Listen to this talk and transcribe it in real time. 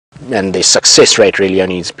and their success rate really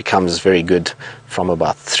only becomes very good from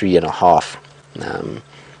about 3.5.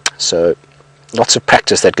 So lots of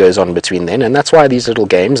practice that goes on between then, and that's why these little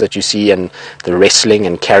games that you see and the wrestling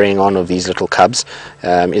and carrying on of these little cubs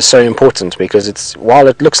is so important, because it's, while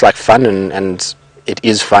it looks like fun and it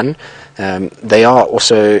is fun, they are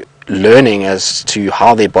also learning as to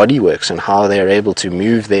how their body works and how they're able to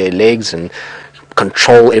move their legs and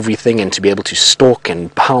control everything, and to be able to stalk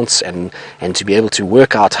and bounce and to be able to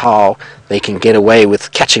work out how they can get away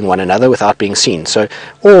with catching one another without being seen. So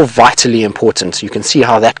all vitally important. You can see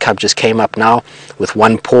how that cub just came up now with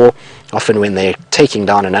one paw. Often when they're taking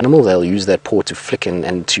down an animal, they'll use that paw to flick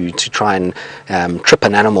and to try and trip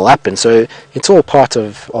an animal up, and so it's all part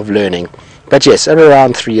of learning. But yes, at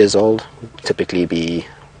around 3 years old, typically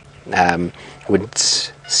would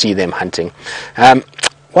see them hunting.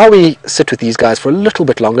 While we sit with these guys for a little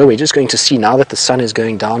bit longer, we're just going to see, now that the sun is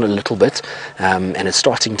going down a little bit and it's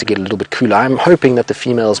starting to get a little bit cooler, I'm hoping that the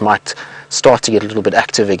females might start to get a little bit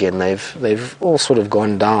active again. They've all sort of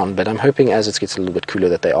gone down, but I'm hoping as it gets a little bit cooler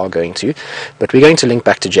that they are going to. But we're going to link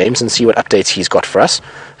back to James and see what updates he's got for us.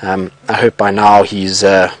 I hope by now he's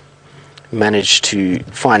managed to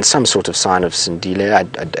find some sort of sign of Sindile.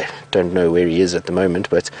 I don't know where he is at the moment,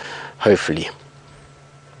 but hopefully.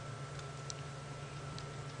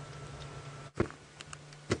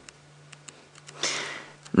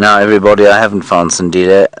 Now everybody, I haven't found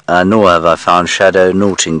Sindile, nor have I found Shadow,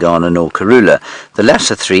 nor Tingana, nor Karula. The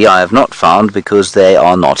latter three I have not found because they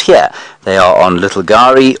are not here. They are on Little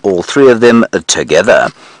Gari, all three of them together.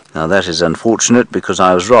 Now that is unfortunate, because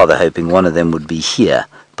I was rather hoping one of them would be here,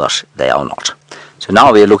 but they are not. So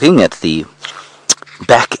now we are looking at the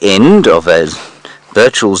back end of a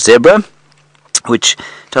virtual zebra, which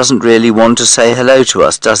doesn't really want to say hello to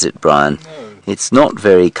us, does it, Brian? No. It's not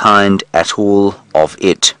very kind at all of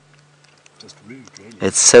it. Just rude, really.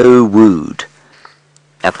 It's so wooed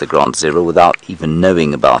at the Grant zebra without even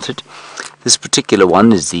knowing about it. This particular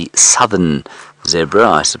one is the southern zebra,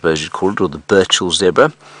 I suppose you'd call it, or the Birchall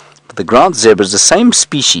zebra. But the Grant zebra is the same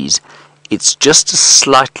species. It's just a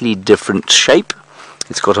slightly different shape.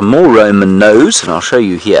 It's got a more Roman nose, and I'll show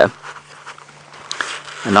you here.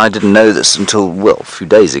 And I didn't know this until, well, a few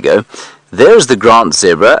days ago. There's the Grant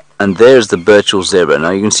zebra, and there's the Birchall zebra.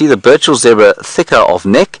 Now you can see the Birchall zebra thicker of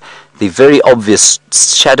neck, the very obvious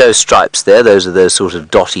shadow stripes there, those are those sort of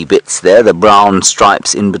dotty bits there, the brown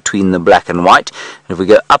stripes in between the black and white. And if we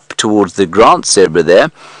go up towards the Grant zebra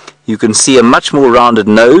there, you can see a much more rounded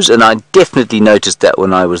nose, and I definitely noticed that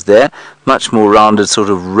when I was there. Much more rounded, sort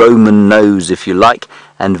of Roman nose, if you like,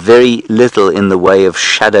 and very little in the way of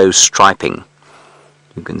shadow striping.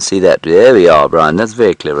 You can see that. There we are, Brian. That's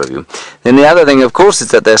very clever of you. Then the other thing, of course, is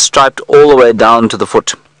that they're striped all the way down to the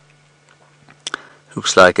foot.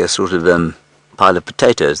 Looks like a sort of pile of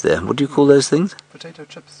potatoes there. What do you call those things? Potato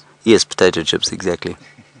chips. Yes, potato chips, exactly.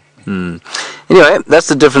 Anyway, that's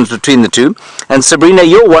the difference between the two. And Sabrina,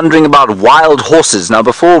 you're wondering about wild horses. Now,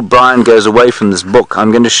 before Brian goes away from this book,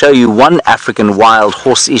 I'm going to show you one African wild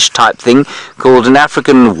horse-ish type thing called an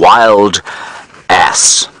African wild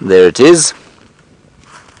ass. There it is.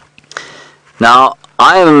 Now,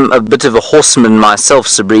 I am a bit of a horseman myself,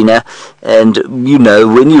 Sabrina, and you know,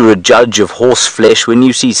 when you're a judge of horse flesh, when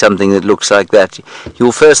you see something that looks like that,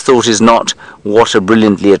 your first thought is not, what a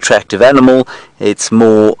brilliantly attractive animal, it's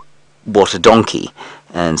more, what a donkey.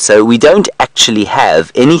 And so we don't actually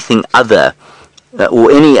have anything other,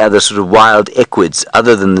 or any other sort of wild equids,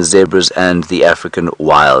 other than the zebras and the African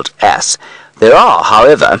wild ass. There are,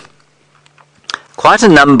 however, quite a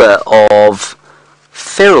number of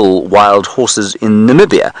feral wild horses in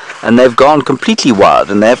Namibia, and they've gone completely wild,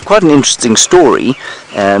 and they have quite an interesting story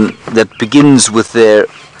that begins with their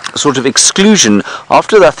sort of exclusion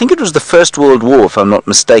after, I think it was the First World War, if I'm not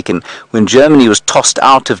mistaken, when Germany was tossed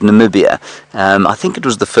out of Namibia. I think it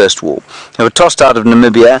was the First War. They were tossed out of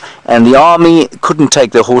Namibia, and the army couldn't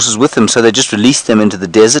take their horses with them, so they just released them into the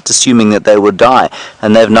desert, assuming that they would die,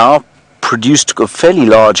 and they've now produced a fairly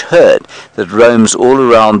large herd that roams all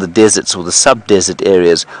around the deserts or the sub-desert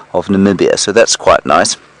areas of Namibia. So that's quite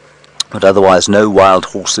nice. But otherwise no wild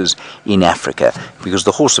horses in Africa, because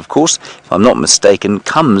the horse, of course, if I'm not mistaken,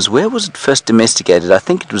 comes, where was it first domesticated? I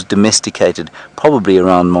think it was domesticated probably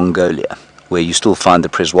around Mongolia, where you still find the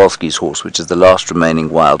Przewalski's horse, which is the last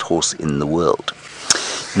remaining wild horse in the world.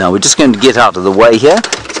 Now we're just going to get out of the way here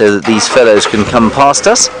so that these fellows can come past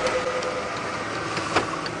us.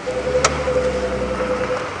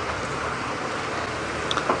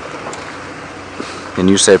 Can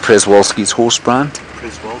you say Przewalski's horse, Brian?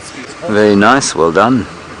 Przewalski's horse. Very nice, well done.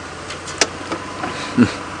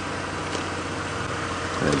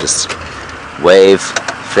 Just wave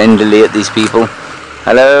friendlily at these people.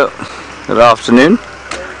 Hello, good afternoon.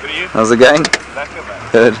 How's it going?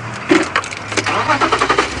 Good.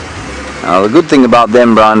 Now the good thing about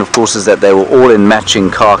them, Brian, of course, is that they were all in matching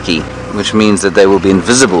khaki, which means that they will be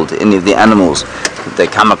invisible to any of the animals that they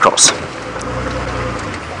come across.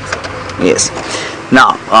 Yes.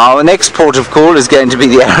 Now, our next port of call is going to be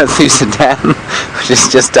the Arathusa Dam, which is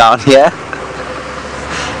just down here.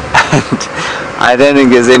 And I don't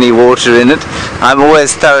think there's any water in it. I'm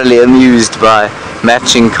always thoroughly amused by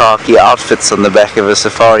matching khaki outfits on the back of a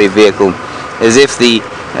safari vehicle, as if the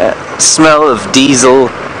smell of diesel,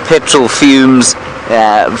 petrol fumes,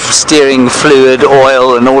 steering fluid,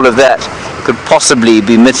 oil and all of that could possibly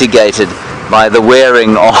be mitigated by the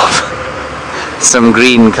wearing of some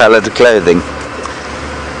green coloured clothing,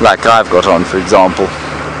 like I've got on, for example.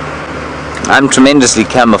 I'm tremendously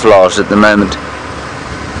camouflaged at the moment.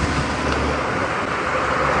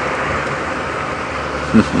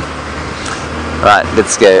 Right,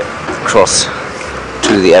 let's go across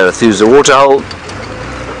to the Arathusa waterhole.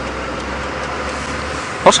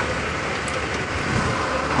 What?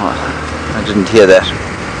 Oh, I didn't hear that.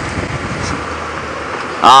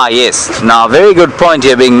 Ah, yes. Now, a very good point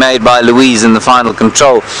here being made by Louise in the final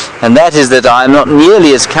control, and that is that I'm not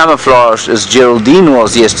nearly as camouflaged as Geraldine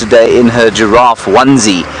was yesterday in her giraffe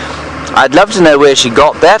onesie. I'd love to know where she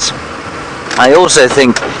got that. I also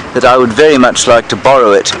think that I would very much like to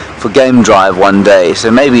borrow it for game drive one day,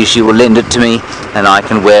 so maybe she will lend it to me and I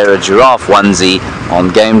can wear a giraffe onesie on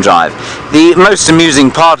game drive. The most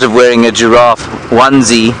amusing part of wearing a giraffe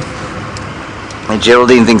onesie,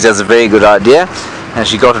 Geraldine thinks that's a very good idea, and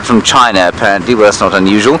she got it from China apparently. Well, that's not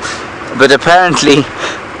unusual, but apparently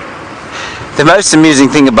the most amusing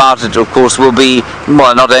thing about it, of course, will be,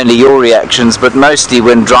 well, not only your reactions, but mostly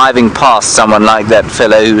when driving past someone like that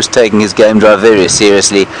fellow who's taking his game drive very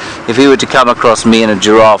seriously. If he were to come across me in a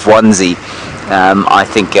giraffe onesie, I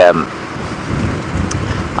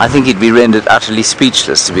think he'd be rendered utterly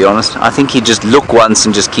speechless, to be honest. I think he'd just look once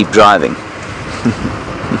and just keep driving.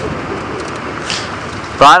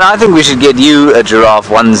 Brian, I think we should get you a giraffe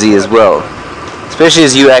onesie as well, especially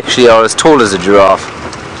as you actually are as tall as a giraffe.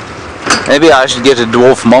 Maybe I should get a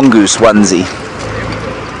dwarf mongoose onesie.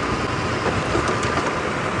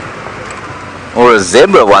 Or a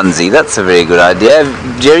zebra onesie, that's a very good idea.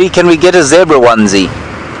 Jerry, can we get a zebra onesie?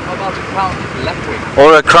 How about a crowned lapwing?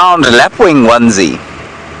 Or a crowned lapwing onesie?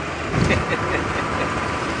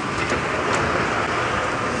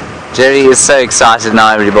 Jerry is so excited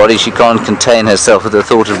now, everybody, she can't contain herself at the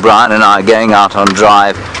thought of Brian and I going out on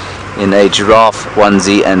drive in a giraffe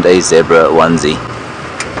onesie and a zebra onesie.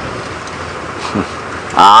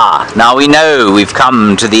 Ah, now we know we've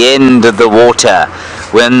come to the end of the water,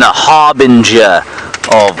 when the harbinger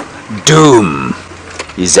of doom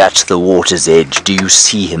is at the water's edge. Do you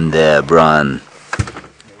see him there, Brian?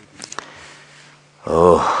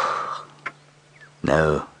 Oh,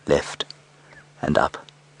 no, left and up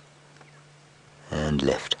and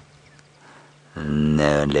left,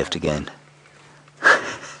 no, and left again.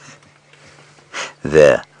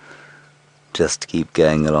 There. Just keep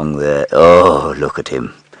going along there. Oh, look at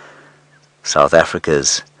him. South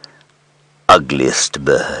Africa's ugliest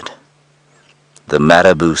bird. The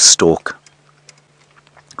Marabou stork.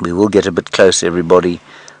 We will get a bit closer, everybody.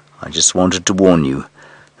 I just wanted to warn you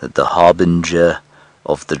that the harbinger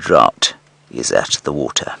of the drought is at the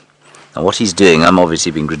water. Now what he's doing, I'm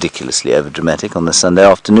obviously being ridiculously overdramatic on this Sunday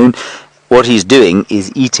afternoon. What he's doing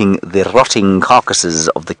is eating the rotting carcasses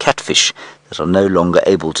of the catfish that are no longer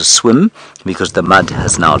able to swim because the mud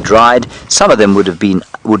has now dried. Some of them would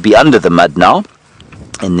be under the mud now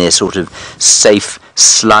in their sort of safe,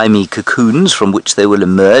 slimy cocoons from which they will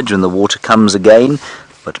emerge when the water comes again,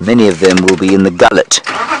 but many of them will be in the gullet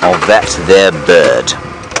of that there bird.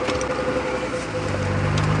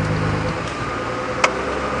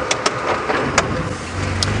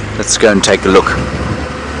 Let's go and take a look.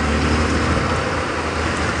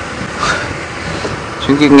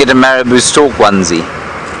 I think you can get a Marabou stork onesie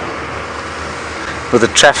with a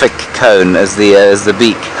traffic cone as the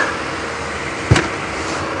beak.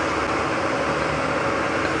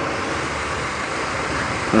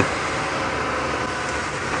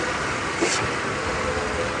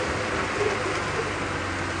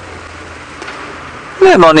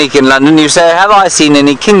 Hello, Monique in London. You say, have I seen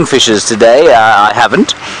any kingfishers today? I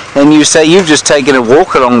haven't. And you say you've just taken a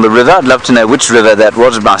walk along the river. I'd love to know which river that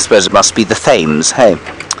was. I suppose it must be the Thames. Hey,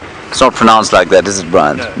 it's not pronounced like that, is it,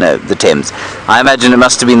 Brian? No, the Thames. I imagine it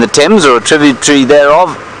must have been the Thames or a tributary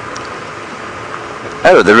thereof.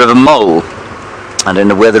 Oh, the River Mole. I don't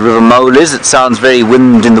know where the river mole is. It sounds very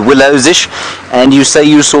wind in the willows-ish. And you say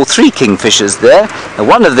you saw 3 kingfishers there. And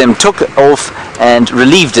one of them took off and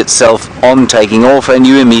relieved itself on taking off, and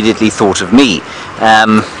you immediately thought of me.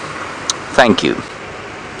 Thank you,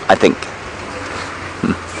 I think.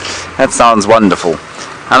 That sounds wonderful.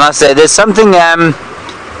 I must say, there's something,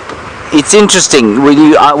 it's interesting,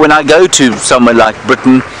 when I go to somewhere like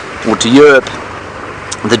Britain or to Europe,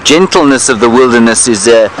 the gentleness of the wilderness is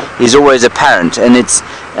always apparent, and it's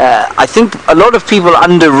I think a lot of people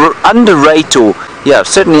underrate, or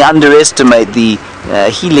certainly underestimate the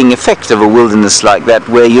healing effect of a wilderness like that,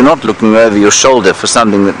 where you're not looking over your shoulder for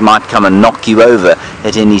something that might come and knock you over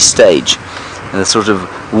at any stage. The sort of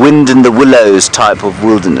wind in the willows type of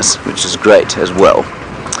wilderness, which is great as well.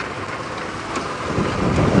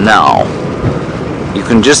 Now, you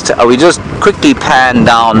can we just quickly pan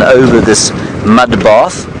down over this mud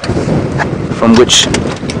bath, from which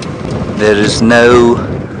there is no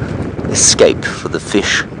escape for the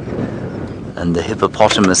fish, and the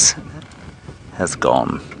hippopotamus has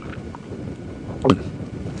gone.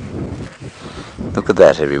 Look at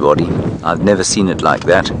that, everybody. I've never seen it like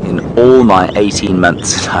that in all my 18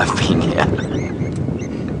 months that I've been here.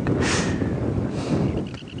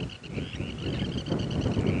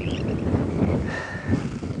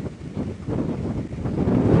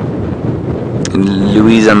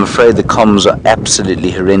 Louise, I'm afraid the comms are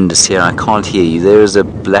absolutely horrendous here. I can't hear you. There is a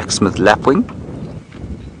blacksmith lapwing,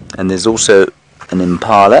 and there's also an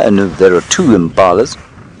impala, and there are 2 impalas.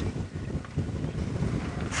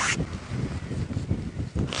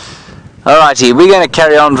 Alrighty, we're going to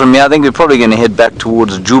carry on from here. I think we're probably going to head back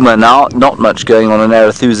towards Djuma now. Not much going on in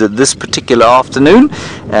Arathusa this particular afternoon.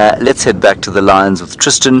 Let's head back to the Lions with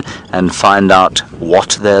Tristan and find out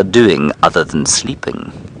what they're doing other than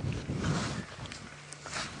sleeping.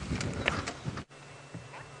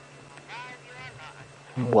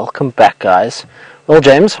 Welcome back, guys. Well,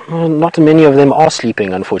 James, not many of them are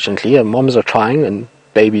sleeping, unfortunately. Moms are trying, and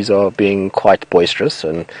babies are being quite boisterous,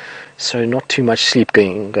 and so not too much sleep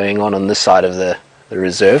going on this side of the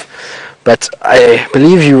reserve. But I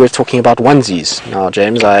believe you were talking about onesies. Now,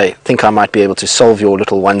 James, I think I might be able to solve your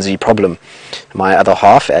little onesie problem. My other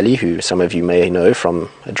half, Ali, who some of you may know from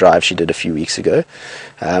a drive she did a few weeks ago,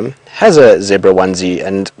 has a zebra onesie,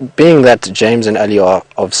 and being that James and Ali are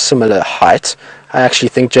of similar height, I actually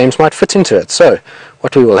think James might fit into it. So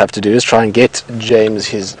what we will have to do is try and get James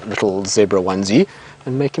his little zebra onesie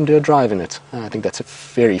and make him do a drive in it. I think that's a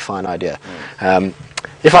very fine idea.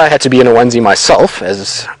 If I had to be in a onesie myself,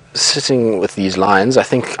 as sitting with these lions, I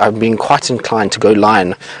think I'm being quite inclined to go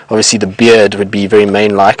lion. Obviously the beard would be very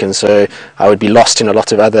mane-like, and so I would be lost in a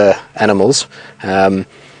lot of other animals. And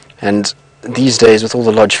these days, with all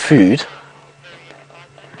the lodge food,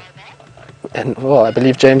 and well, I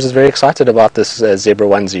believe James is very excited about this zebra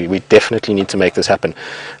onesie. We definitely need to make this happen.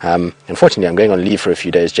 Unfortunately, I'm going on leave for a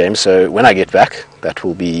few days, James, so when I get back, that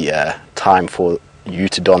will be time for you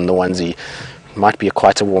to don the onesie. It might be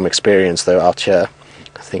quite a warm experience, though, out here.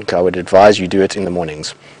 I think I would advise you do it in the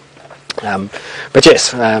mornings. But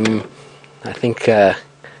yes, I think the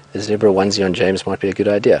zebra onesie on James might be a good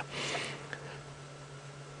idea.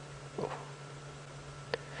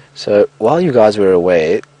 So while you guys were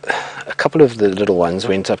away, a couple of the little ones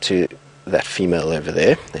went up to that female over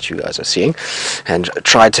there that you guys are seeing and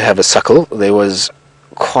tried to have a suckle. There was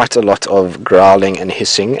quite a lot of growling and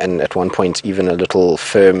hissing, and at one point even a little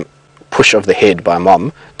firm push of the head by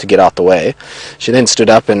Mom to get out the way. She then stood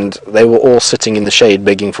up, and they were all sitting in the shade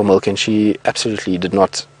begging for milk, and she absolutely did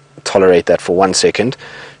not tolerate that for 1 second,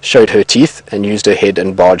 showed her teeth and used her head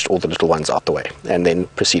and barged all the little ones out the way, and then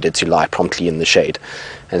proceeded to lie promptly in the shade.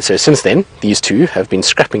 And so since then, these two have been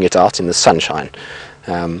scrapping it out in the sunshine.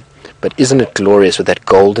 But isn't it glorious with that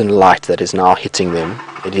golden light that is now hitting them?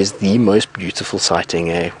 It is the most beautiful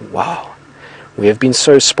sighting, eh? Wow. We have been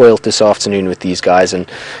so spoilt this afternoon with these guys, and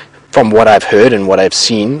from what I've heard and what I've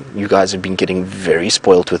seen, you guys have been getting very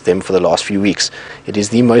spoilt with them for the last few weeks. It is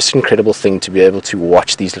the most incredible thing to be able to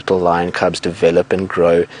watch these little lion cubs develop and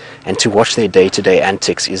grow, and to watch their day-to-day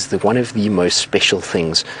antics is one of the most special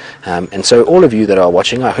things. And so all of you that are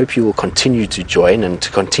watching, I hope you will continue to join and to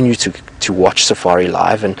continue to watch Safari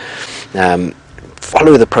Live, and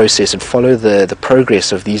follow the process and follow the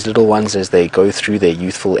progress of these little ones as they go through their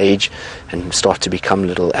youthful age and start to become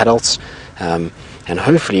little adults. And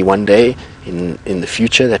hopefully one day in the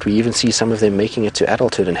future that we even see some of them making it to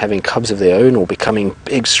adulthood and having cubs of their own, or becoming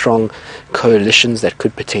big, strong coalitions that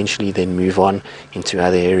could potentially then move on into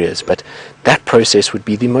other areas. But that process would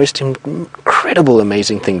be the most incredible,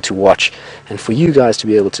 amazing thing to watch. And for you guys to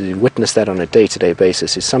be able to witness that on a day-to-day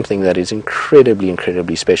basis is something that is incredibly,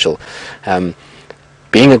 incredibly special.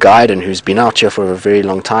 being a guide and who's been out here for a very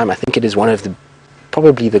long time, I think it is one of the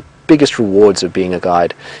probably the biggest rewards of being a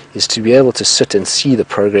guide, is to be able to sit and see the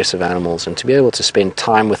progress of animals and to be able to spend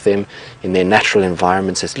time with them in their natural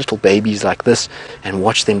environments as little babies like this and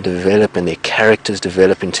watch them develop and their characters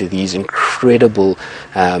develop into these incredible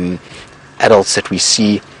adults that we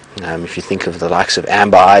see. If you think of the likes of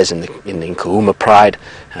Amber Eyes in the Nkuhuma Pride,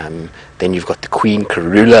 then you've got the Queen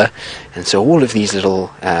Karula, and so all of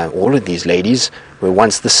these ladies were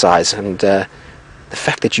once this size, and the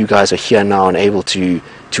fact that you guys are here now and able to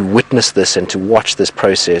witness this and to watch this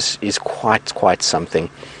process is quite something.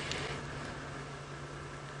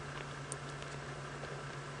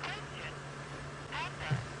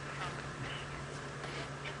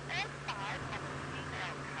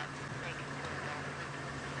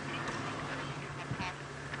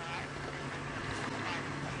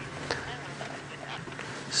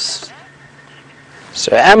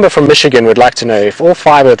 So Amber from Michigan would like to know if all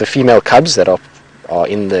 5 of the female cubs that are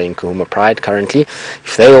in the Nkuhuma Pride currently,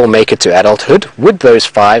 if they all make it to adulthood, would those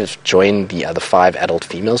 5 join the other 5 adult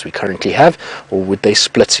females we currently have, or would they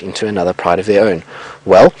split into another pride of their own?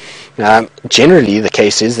 Well, generally the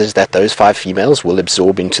case is that those 5 females will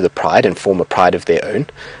absorb into the pride and form a pride of their own,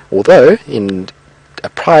 although in a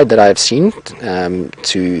pride that I've seen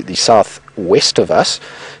to the southwest of us,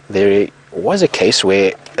 there was a case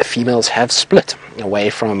where the females have split away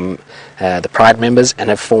from the pride members and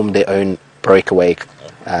have formed their own breakaway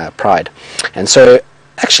pride. And so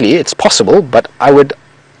actually it's possible, but I would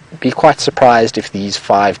be quite surprised if these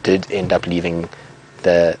 5 did end up leaving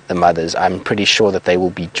the mothers. I'm pretty sure that they will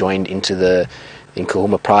be joined into the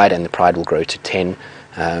Nkuhuma Pride, and the pride will grow to 10.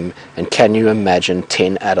 And can you imagine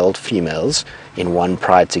 10 adult females in one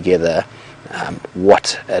pride together?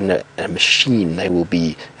 What a machine they will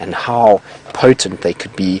be, and how potent they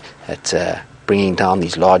could be at bringing down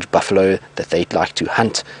these large buffalo that they'd like to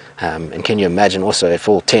hunt. And can you imagine also if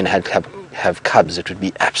all 10 have cubs, it would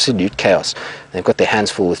be absolute chaos. They've got their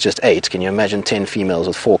hands full with just 8. Can you imagine 10 females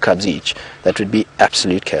with 4 cubs each? That would be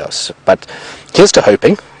absolute chaos. But here's to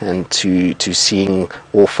hoping and to seeing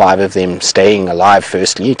all 5 of them staying alive,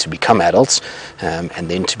 firstly, to become adults, and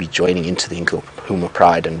then to be joining into the Nkuhuma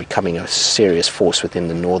Pride and becoming a serious force within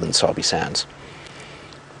the northern Sabi Sands.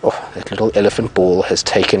 Oh, that little elephant ball has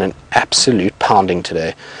taken an absolute pounding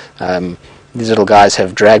today. These little guys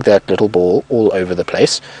have dragged that little ball all over the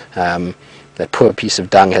place. That poor piece of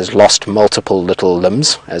dung has lost multiple little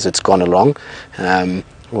limbs as it's gone along.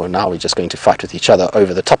 Well, now we're just going to fight with each other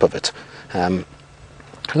over the top of it.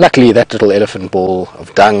 Luckily, that little elephant ball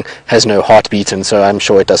of dung has no heartbeat, and so I'm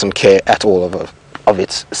sure it doesn't care at all of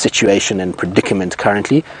its situation and predicament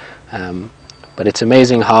currently. But it's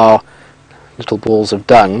amazing how little balls of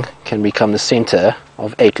dung can become the center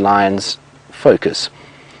of 8 lions' focus.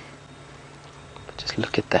 Just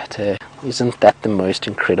look at that. Isn't that the most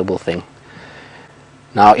incredible thing?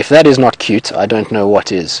 Now, if that is not cute, I don't know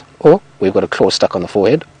what is. Oh, we've got a claw stuck on the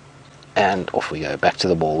forehead, and off we go. Back to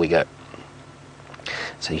the ball we go.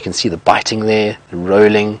 So you can see the biting there, the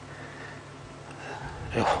rolling.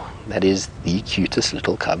 Oh, that is the cutest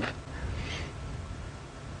little cub.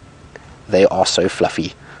 They are so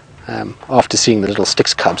fluffy. After seeing the little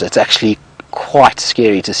Styx cubs, it's actually quite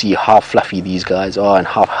scary to see how fluffy these guys are and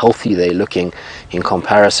how healthy they're looking in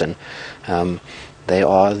comparison. They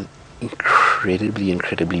are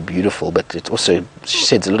incredibly beautiful, but it also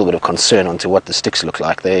sheds a little bit of concern onto what the Styx look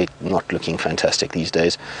like. They're not looking fantastic these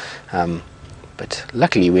days. But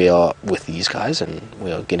luckily we are with these guys, and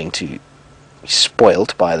we are getting to be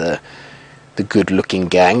spoiled by the good looking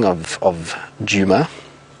gang of Djuma.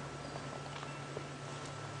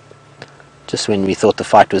 Just when we thought the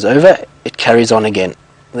fight was over, it carries on again.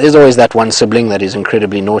 There's always that one sibling that is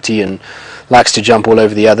incredibly naughty and likes to jump all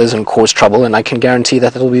over the others and cause trouble, and I can guarantee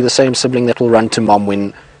that it'll be the same sibling that will run to mom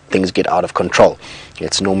when things get out of control.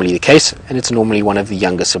 It's normally the case, and it's normally one of the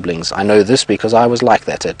younger siblings. I know this because I was like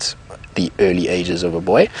that at the early ages of a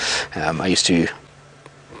boy. I used to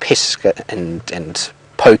pisk and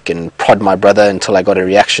poke and prod my brother until I got a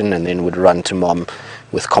reaction, and then would run to mom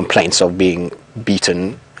with complaints of being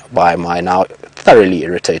beaten by my now thoroughly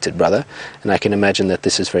irritated brother, and I can imagine that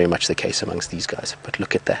this is very much the case amongst these guys. But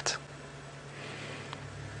look at that.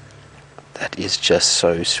 That is just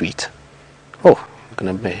so sweet. Oh, I'm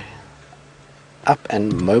going to be up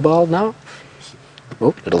and mobile now.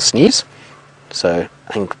 Oh, little sneeze. So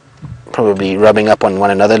I think probably rubbing up on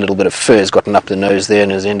one another, a little bit of fur has gotten up the nose there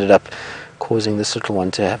and has ended up causing this little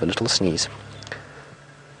one to have a little sneeze.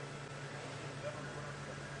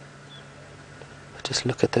 Just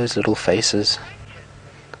look at those little faces.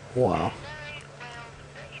 Wow.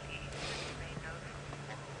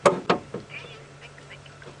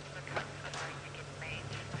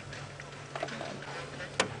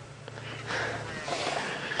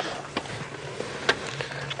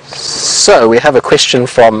 So we have a question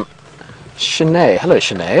from Shanae. Hello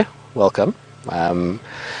Shanae, welcome.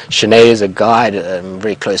 Shanae is a guide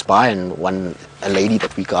very close by, and a lady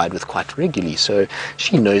that we guide with quite regularly, so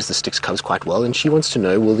she knows the Styx cubs quite well, and she wants to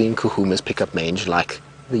know, will the Nkuhumas pick up mange like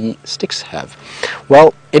the Styx have?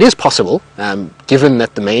 Well, it is possible, given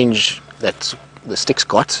that the mange that the Styx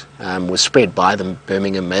got was spread by the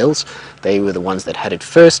Birmingham males. They were the ones that had it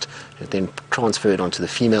first. It then transferred onto the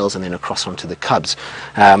females and then across onto the cubs.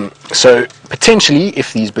 So potentially,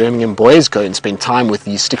 if these Birmingham boys go and spend time with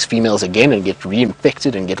these Styx females again and get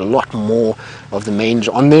reinfected and get a lot more of the mange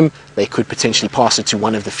on them, they could potentially pass it to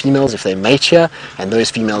one of the females if they mate here, and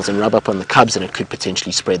those females then rub up on the cubs, and it could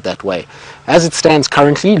potentially spread that way. As it stands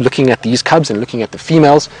currently, looking at these cubs and looking at the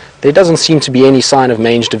females, there doesn't seem to be any sign of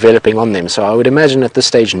mange developing on them. So I would imagine at this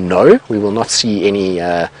stage, no, we will not see any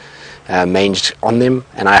mange on them,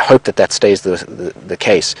 and I hope that that stays the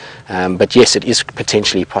case. But yes, it is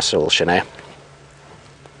potentially possible, Shanae.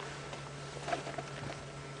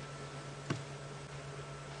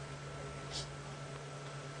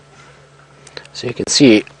 So you can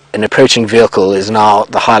see an approaching vehicle is now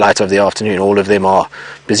the highlight of the afternoon. All of them are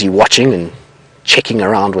busy watching and checking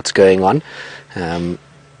around what's going on.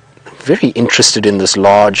 Very interested in this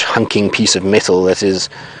large hunking piece of metal that is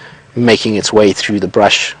making its way through the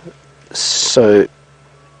brush so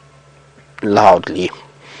loudly.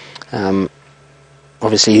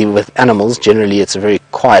 Obviously with animals generally it's a very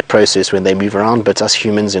quiet process when they move around, but us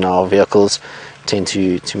humans in our vehicles tend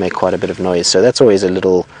to make quite a bit of noise, so that's always a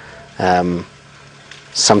little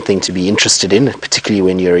something to be interested in, particularly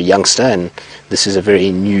when you're a youngster and this is a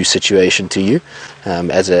very new situation to you.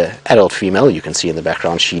 As an adult female, you can see in the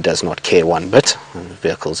background, she does not care one bit.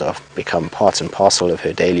 Vehicles have become part and parcel of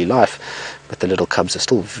her daily life, but the little cubs are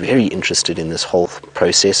still very interested in this whole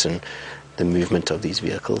process and the movement of these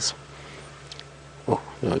vehicles. Oh,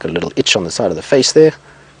 I've got a little itch on the side of the face there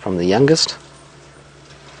from the youngest.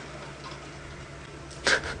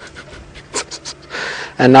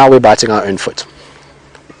 And now we're biting our own foot.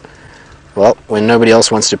 Well, when nobody else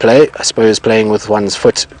wants to play, I suppose playing with one's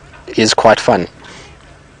foot is quite fun.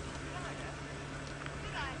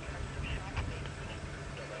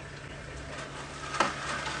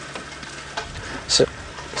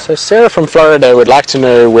 So Sarah from Florida would like to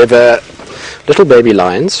know whether little baby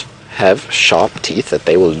lions have sharp teeth that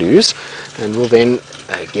they will lose and will then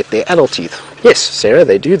get their adult teeth. Yes, Sarah,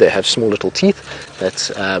 they do. They have small little teeth that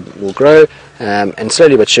will grow, and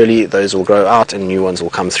slowly but surely those will grow out and new ones will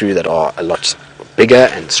come through that are a lot bigger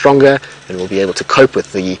and stronger and will be able to cope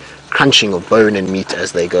with the crunching of bone and meat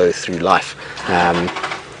as they go through life.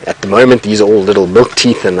 At the moment these are all little milk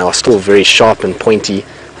teeth and are still very sharp and pointy,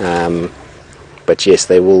 but yes,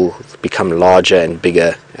 they will become larger and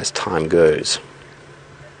bigger as time goes.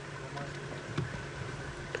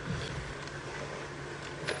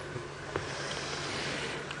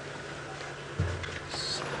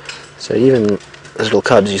 So even the little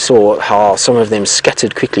cubs, you saw how some of them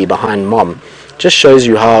scattered quickly behind mom. Just shows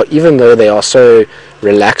you how even though they are so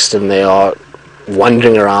relaxed and they are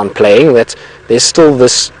wandering around playing, that there's still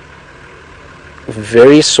this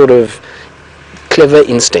very sort of clever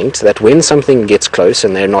instinct that when something gets close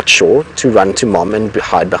and they're not sure, to run to mom and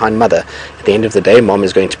hide behind mother. At the end of the day, mom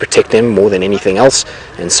is going to protect them more than anything else,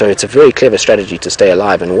 and so it's a very clever strategy to stay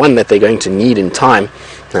alive, and one that they're going to need in time,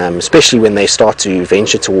 especially when they start to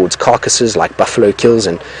venture towards carcasses like buffalo kills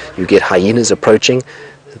and you get hyenas approaching.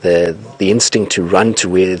 The instinct to run to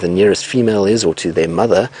where the nearest female is or to their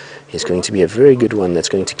mother is going to be a very good one that's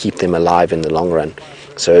going to keep them alive in the long run.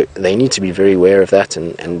 So they need to be very aware of that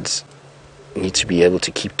and need to be able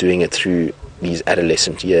to keep doing it through these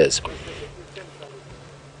adolescent years.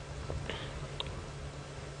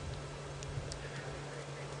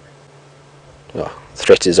 Well,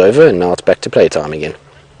 threat is over and now it's back to playtime again.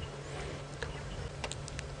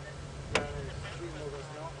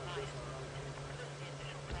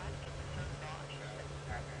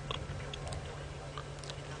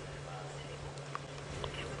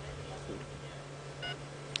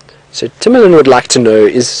 So Timmerlin would like to know,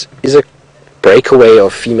 is a breakaway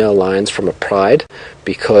of female lions from a pride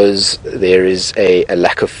because there is a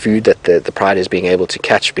lack of food that the pride is being able to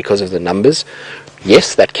catch because of the numbers?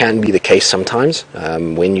 Yes, that can be the case sometimes.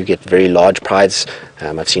 When you get very large prides,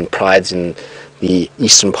 I've seen prides in the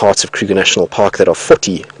eastern parts of Kruger National Park that are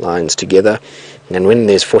 40 lions together, and when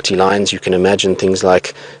there's 40 lions, you can imagine things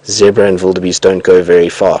like zebra and wildebeest don't go very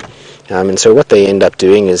far. And so what they end up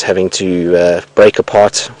doing is having to break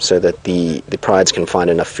apart so that the prides can find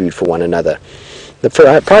enough food for one another. The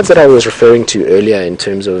prides that I was referring to earlier in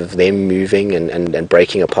terms of them moving and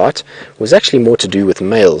breaking apart was actually more to do with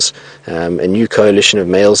males. A new coalition of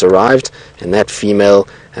males arrived, and that female,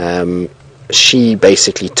 she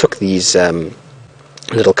basically took these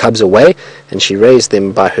little cubs away, and she raised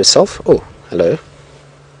them by herself. Oh, hello.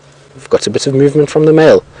 We've got a bit of movement from the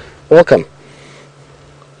male. Welcome.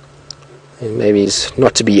 And maybe he's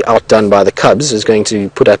not to be outdone by the cubs, is going to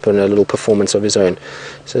put up on a little performance of his own.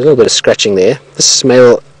 So a little bit of scratching there. This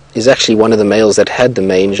male is actually one of the males that had the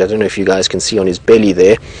mange. I don't know if you guys can see on his belly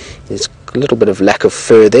there. There's a little bit of lack of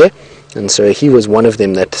fur there. And so he was one of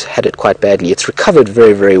them that had it quite badly. It's recovered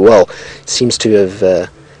very, very well. It seems to have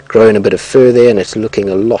grown a bit of fur there, and it's looking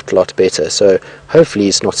a lot better. So hopefully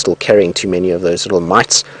he's not still carrying too many of those little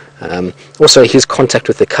mites. Also, his contact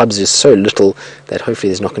with the cubs is so little that hopefully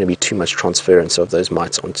there's not going to be too much transference of those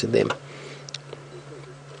mites onto them.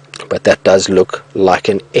 But that does look like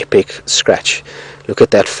an epic scratch. Look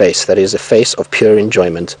at that face. That is a face of pure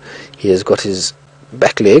enjoyment. He has got his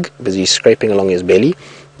back leg busy scraping along his belly,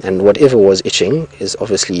 and whatever was itching is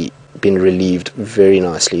obviously been relieved very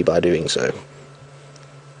nicely by doing so.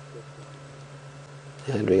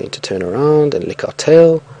 And we're going to turn around and lick our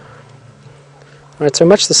tail. Right, so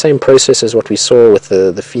much the same process as what we saw with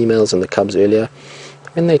the females and the cubs earlier.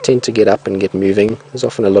 When they tend to get up and get moving, there's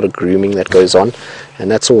often a lot of grooming that goes on,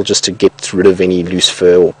 and that's all just to get rid of any loose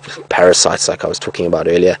fur or parasites, like I was talking about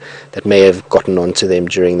earlier, that may have gotten onto them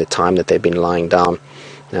during the time that they've been lying down.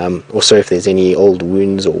 Also, if there's any old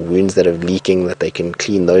wounds or wounds that are leaking, that they can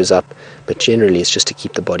clean those up, but generally it's just to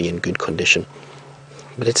keep the body in good condition.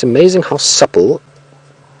 But it's amazing how supple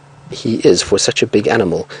he is for such a big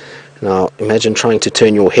animal. Now, imagine trying to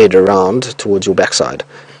turn your head around towards your backside.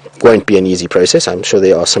 It won't be an easy process. I'm sure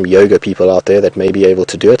there are some yoga people out there that may be able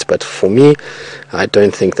to do it, but for me, I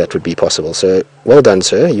don't think that would be possible. So, well done,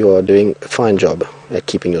 sir. You are doing a fine job at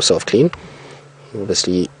keeping yourself clean.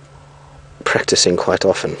 Obviously, practicing quite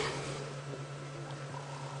often.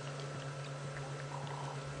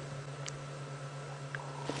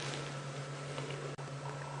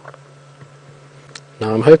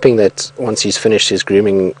 Now I'm hoping that once he's finished his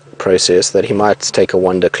grooming process that he might take a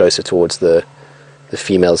wander closer towards the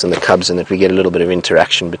females and the cubs, and that we get a little bit of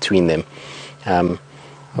interaction between them.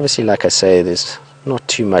 Obviously, like I say, there's not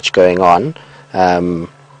too much going on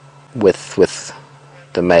with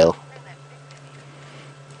the male.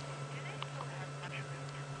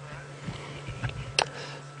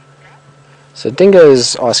 So Dingo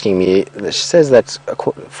is asking me, she says that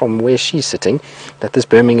from where she's sitting, that this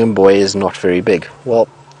Birmingham boy is not very big. Well,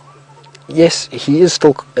 yes, he is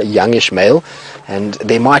still a youngish male, and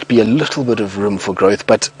there might be a little bit of room for growth,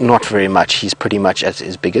 but not very much. He's pretty much at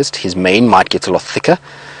his biggest. His mane might get a lot thicker,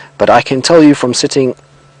 but I can tell you from sitting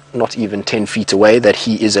not even 10 feet away that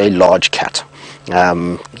he is a large cat.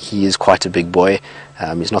 He is quite a big boy.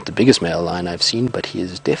 He's not the biggest male lion I've seen, but he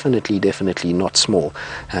is definitely not small,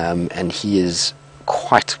 and he is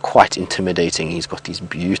quite intimidating. He's got these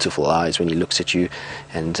beautiful eyes when he looks at you,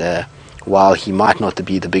 and while he might not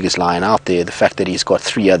be the biggest lion out there, the fact that he's got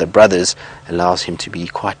 3 other brothers allows him to be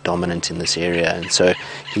quite dominant in this area, and so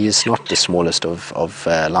he is not the smallest of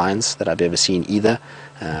lions that I've ever seen either,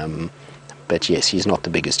 but yes, he's not the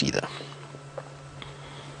biggest either.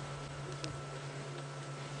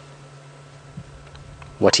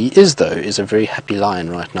 What he is, though, is a very happy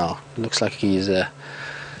lion right now. It looks like he's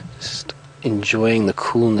just enjoying the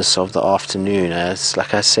coolness of the afternoon. It's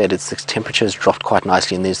like I said, the temperature has dropped quite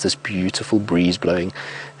nicely, and there's this beautiful breeze blowing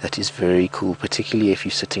that is very cool, particularly if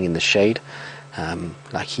you're sitting in the shade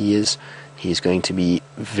like he is. He's going to be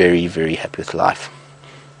very happy with life.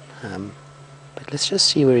 But let's just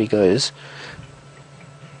see where he goes.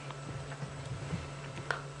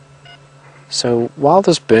 So while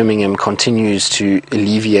this Birmingham continues to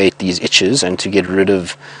alleviate these itches and to get rid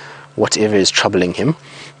of whatever is troubling him,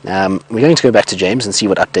 we're going to go back to James and see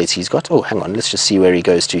what updates he's got. Oh, hang on, let's just see where he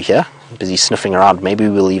goes to here. Busy sniffing around. Maybe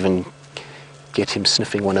we'll even get him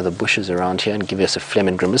sniffing one of the bushes around here and give us a phlegm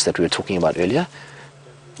and grimace that we were talking about earlier.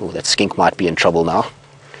 Oh, that skink might be in trouble now.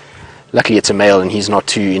 Luckily it's a male and he's not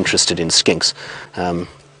too interested in skinks.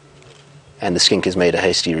 And the skink has made a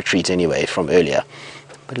hasty retreat anyway from earlier.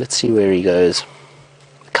 But let's see where he goes.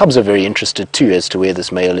 The cubs are very interested too as to where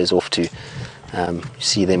this male is off to. You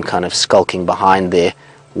see them kind of skulking behind there,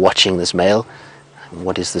 watching this male.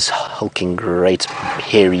 What is this hulking, great,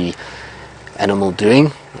 hairy animal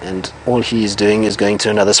doing? And all he is doing is going to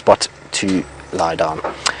another spot to lie down.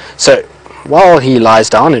 So while he lies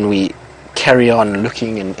down and we carry on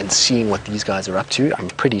looking and seeing what these guys are up to. I'm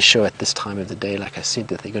pretty sure at this time of the day, like I said,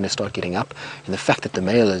 that they're going to start getting up, and the fact that the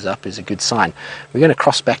male is up is a good sign. We're going to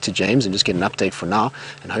cross back to James and just get an update for now,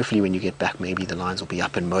 and hopefully when you get back, maybe the lines will be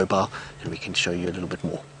up and mobile and we can show you a little bit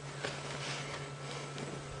more.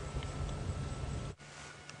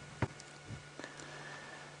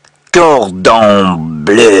 Cordon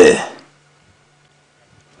bleu.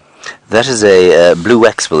 That is a blue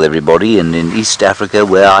waxbill, everybody, and in East Africa,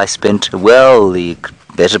 where I spent, well, the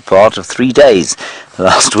better part of 3 days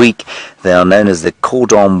last week, they are known as the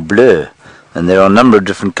cordon bleu, and there are a number of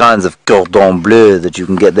different kinds of cordon bleu that you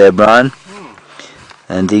can get there, Brian.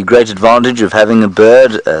 And the great advantage of having a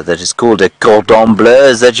bird that is called a cordon bleu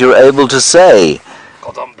is that you're able to say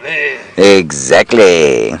Cordon bleu.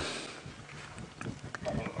 exactly.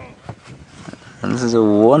 And this is a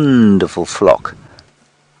wonderful flock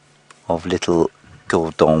of little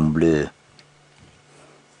cordon bleu.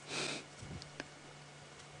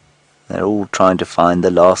 They're all trying to find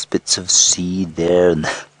the last bits of seed there in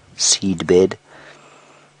the seed bed.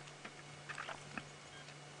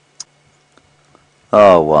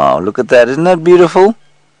 Oh wow, look at that, isn't that beautiful?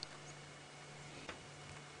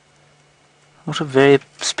 What a very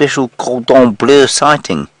special cordon bleu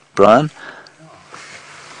sighting, Brian.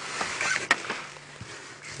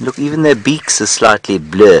 Look, even their beaks are slightly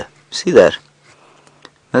bleu. See that?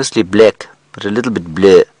 Mostly black, but a little bit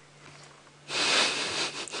bleu.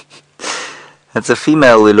 That's a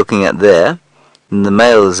female we're looking at there, and the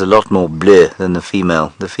male is a lot more bleu than the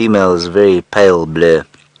female. The female is very pale bleu.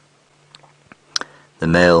 The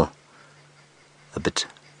male, a bit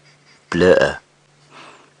bleu.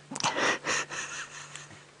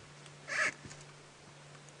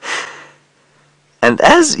 And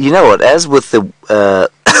as, you know what, as with the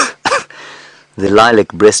the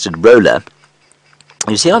lilac-breasted roller,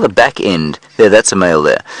 you see how the back end, there, that's a male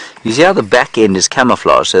there. You see how the back end is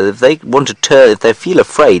camouflaged, so if they want to turn, if they feel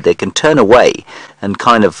afraid, they can turn away and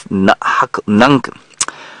kind of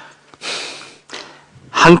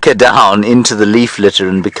hunker down into the leaf litter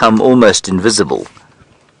and become almost invisible.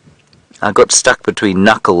 I got stuck between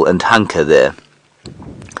knuckle and hunker there.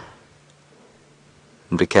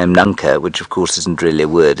 And became nunker, which of course isn't really a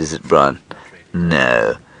word, is it, Brian?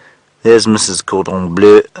 No. There's Mrs. Cordon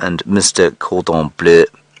Bleu and Mr. Cordon Bleu.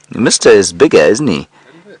 Mr. is bigger, isn't he?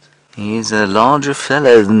 He's a larger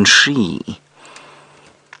fellow than she.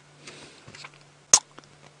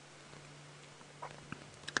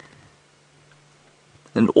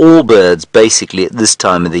 And all birds, basically, at this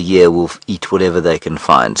time of the year will eat whatever they can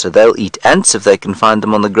find. So they'll eat ants if they can find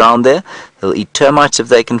them on the ground there. They'll eat termites if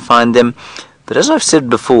they can find them. But as I've said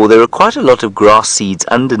before, there are quite a lot of grass seeds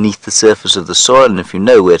underneath the surface of the soil, and if you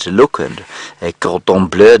know where to look, and a cordon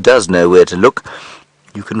bleu does know where to look,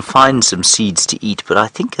 you can find some seeds to eat. But I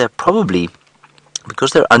think they're probably,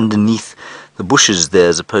 because they're underneath the bushes there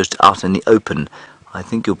as opposed to out in the open, I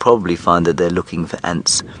think you'll probably find that they're looking for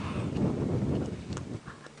ants.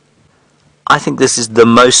 I think this is the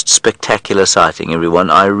most spectacular sighting, everyone.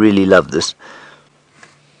 I really love this.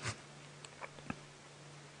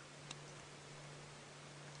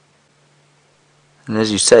 And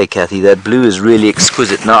as you say, Kathy, that blue is really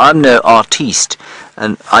exquisite. Now, I'm no artiste,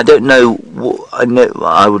 and I don't know.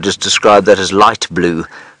 I would just describe that as light blue.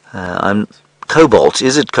 I'm cobalt.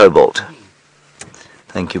 Is it cobalt?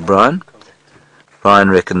 Thank you, Brian. Brian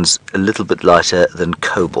reckons a little bit lighter than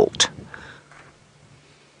cobalt.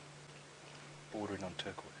 Bordering on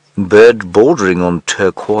turquoise. Bird bordering on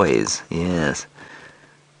turquoise. Yes.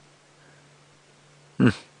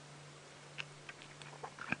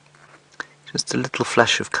 Just a little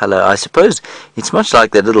flash of colour. I suppose it's much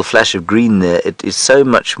like that little flash of green there. It is so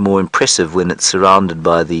much more impressive when it's surrounded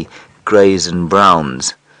by the greys and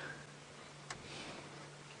browns.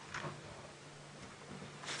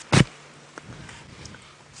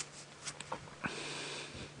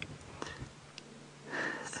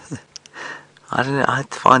 I don't know, I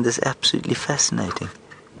find this absolutely fascinating.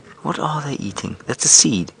 What are they eating? That's a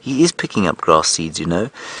seed. He is picking up grass seeds, you know.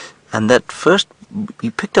 And that first, he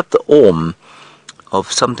picked up the awn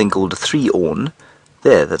of something called a 3-awn.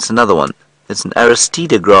 There, that's another one. It's an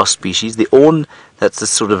Aristida grass species. The awn, that's the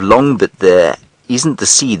sort of long bit there, isn't the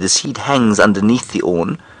seed. The seed hangs underneath the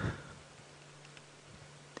awn.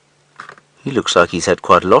 He looks like he's had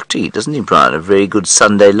quite a lot to eat, doesn't he, Brian? A very good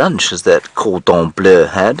Sunday lunch, as that cordon bleu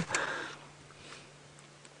had.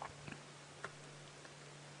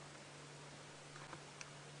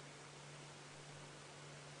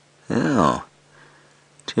 Oh,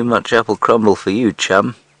 too much apple crumble for you,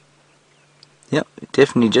 chum. Yep,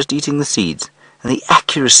 definitely just eating the seeds. And the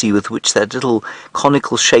accuracy with which that little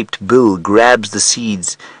conical-shaped bill grabs the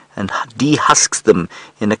seeds and dehusks them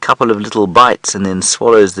in a couple of little bites and then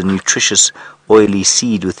swallows the nutritious oily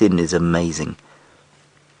seed within is amazing.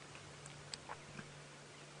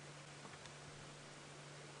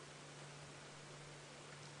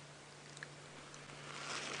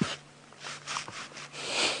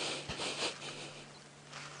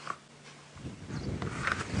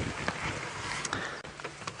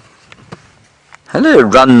 Hello,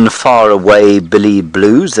 Run Far Away Billy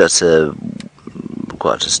Blues. That's a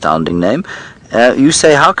quite astounding name. You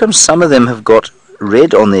say, how come some of them have got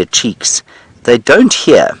red on their cheeks? They don't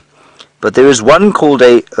here, but there is one called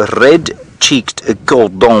a red-cheeked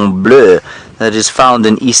cordon bleu that is found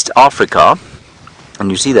in East Africa.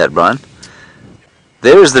 And you see that, Brian?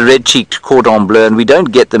 There is the red-cheeked cordon bleu, and we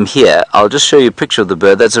don't get them here. I'll just show you a picture of the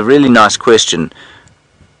bird. That's a really nice question.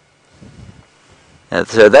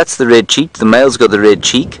 So that's the red cheek. The male's got the red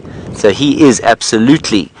cheek. So he is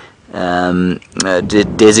absolutely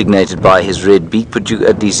designated by his red beak, but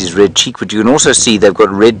at least his red cheek. But you can also see they've got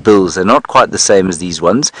red bills. They're not quite the same as these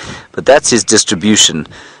ones, but that's his distribution.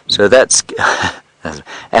 So that's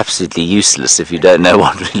absolutely useless if you don't know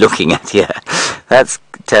what we're looking at here. That's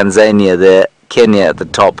Tanzania there, Kenya at the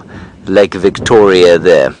top, Lake Victoria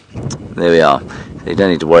there. There we are. You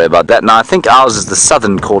don't need to worry about that. Now, I think ours is the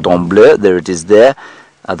southern cordon bleu. There it is there,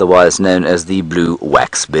 otherwise known as the blue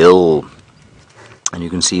waxbill. And you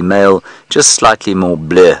can see male just slightly more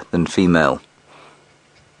bleu than female.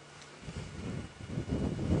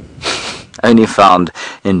 Only found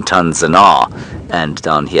in Tanzania and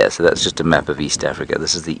down here. So that's just a map of East Africa.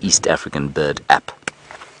 This is the East African Bird app.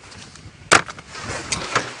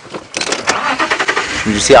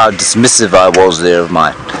 You see how dismissive I was there of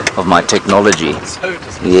my technology. So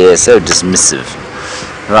dismissive. Yeah, so dismissive.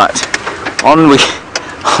 Right, on we go.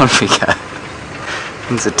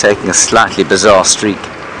 Things are taking a slightly bizarre streak.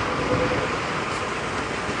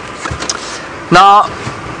 Now,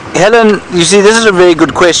 Helen, you see, this is a very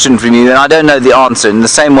good question from you, and I don't know the answer, in the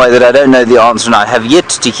same way that I don't know the answer, and I have yet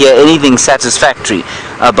to hear anything satisfactory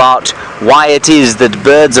about why it is that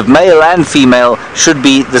birds of male and female should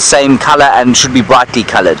be the same color and should be brightly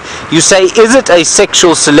colored. You say, is it a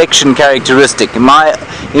sexual selection characteristic? My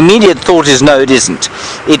immediate thought is no, it isn't.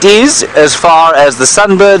 It is, as far as the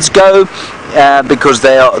sunbirds go, because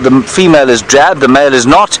the female is drab, the male is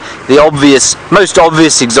not. The most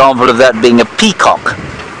obvious example of that being a peacock.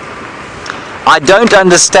 I don't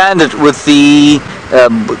understand it with the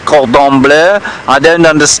cordon bleu. I don't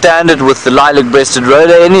understand it with the lilac-breasted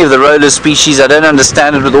roller, any of the roller species. I don't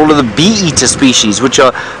understand it with all of the bee-eater species, which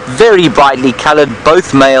are very brightly colored,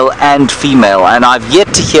 both male and female. And I've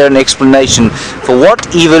yet to hear an explanation for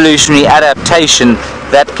what evolutionary adaptation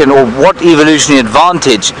that can, or what evolutionary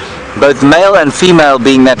advantage both male and female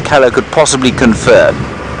being that color could possibly confer.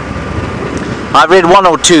 I've read one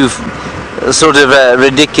or two sort of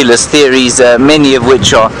ridiculous theories, many of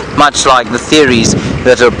which are much like the theories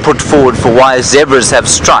that are put forward for why zebras have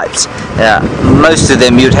stripes. Most of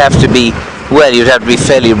them you'd have to be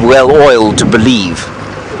fairly well oiled to believe.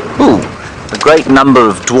 Ooh, a great number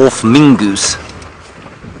of dwarf mongoose.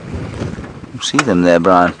 You see them there,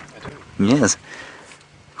 Brian? Yes,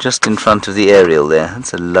 just in front of the aerial there.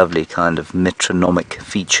 That's a lovely kind of metronomic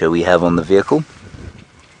feature we have on the vehicle.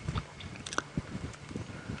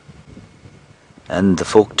 And the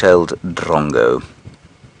fork-tailed Drongo,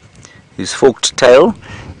 whose forked tail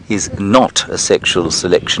is not a sexual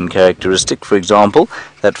selection characteristic. For example,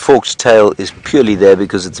 that forked tail is purely there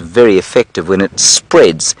because it's very effective when it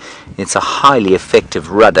spreads. It's a highly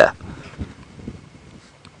effective rudder.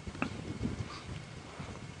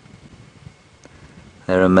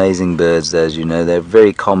 They're amazing birds, as you know. They're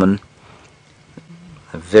very common,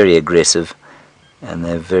 they're very aggressive, and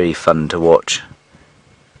they're very fun to watch.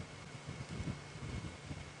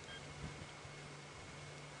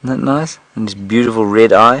 Isn't that nice? And his beautiful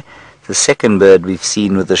red eye. The second bird we've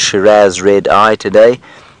seen with the Shiraz red eye today.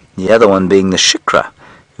 The other one being the Shikra,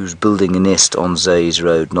 who's building a nest on Zoe's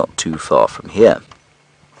Road not too far from here.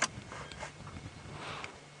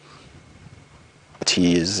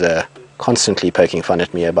 He is constantly poking fun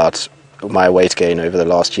at me about my weight gain over the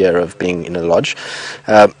last year of being in a lodge.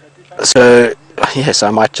 So, yes, I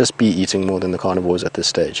might just be eating more than the carnivores at this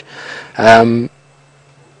stage.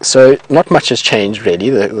 So not much has changed really.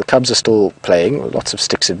 The cubs are still playing. Lots of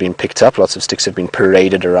sticks have been picked up. Lots of sticks have been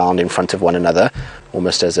paraded around in front of one another,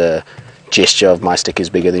 almost as a gesture of my stick is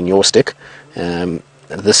bigger than your stick.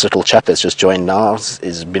 This little chap that's just joined now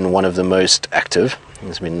has been one of the most active.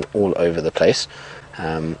 He's been all over the place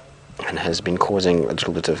and has been causing a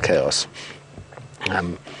little bit of chaos.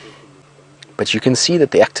 But you can see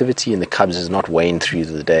that the activity in the cubs has not waned through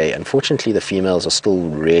the day. Unfortunately, the females are still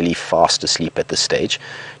really fast asleep at this stage.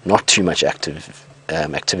 Not too much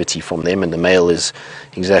activity from them, and the male is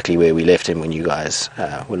exactly where we left him when you guys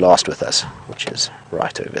were last with us, which is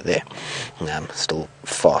right over there. Still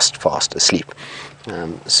fast asleep.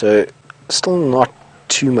 So still not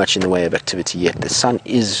too much in the way of activity yet. The sun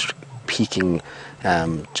is peaking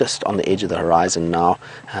just on the edge of the horizon now.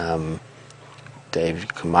 Dave,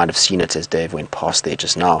 you might have seen it as Dave went past there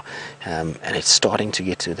just now, and it's starting to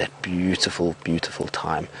get to that beautiful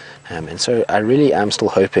time, and so I really am still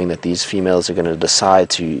hoping that these females are going to decide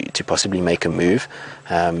to possibly make a move.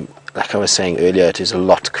 Like I was saying earlier, it is a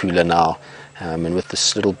lot cooler now, and with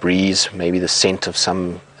this little breeze, maybe the scent of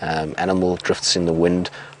some animal drifts in the wind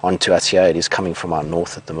onto us here. It is coming from our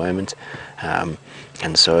north at the moment,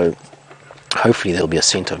 and so hopefully there'll be a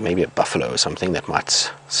scent of maybe a buffalo or something that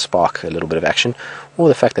might spark a little bit of action, or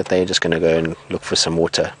the fact that they're just going to go and look for some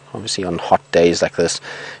water. Obviously on hot days like this,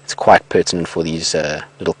 it's quite pertinent for these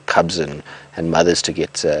little cubs and mothers to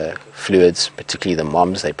get fluids, particularly the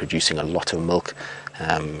moms. They're producing a lot of milk,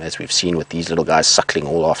 as we've seen with these little guys suckling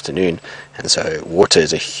all afternoon, and so water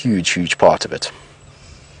is a huge part of it.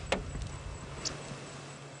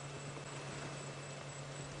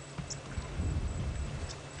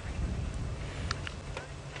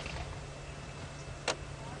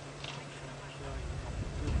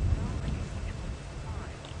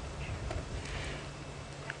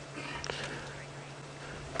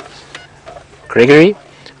 Gregory,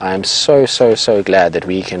 I am so glad that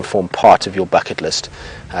we can form part of your bucket list.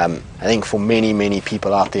 I think for many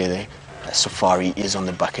people out there, safari is on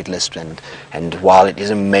the bucket list, and while it is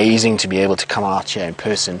amazing to be able to come out here in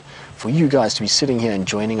person, for you guys to be sitting here and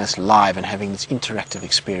joining us live and having this interactive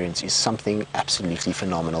experience is something absolutely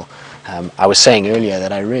phenomenal. I was saying earlier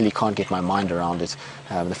that I really can't get my mind around it.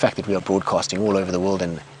 The fact that we are broadcasting all over the world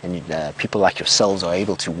and people like yourselves are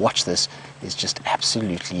able to watch this is just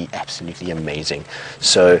absolutely amazing.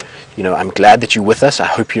 So, I'm glad that you're with us. I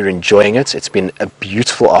hope you're enjoying it. It's been a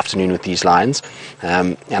beautiful afternoon with these lions,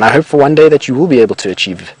 and I hope for one day that you will be able to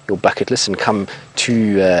achieve your bucket list and come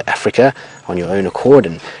to Africa on your own accord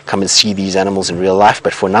and come and see these animals in real life.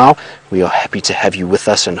 But for now, we are happy to have you with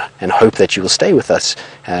us and hope that you will stay with us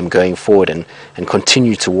going forward and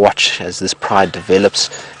continue to watch as this pride develops,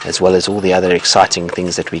 as well as all the other exciting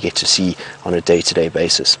things that we get to see on a day-to-day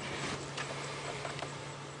basis.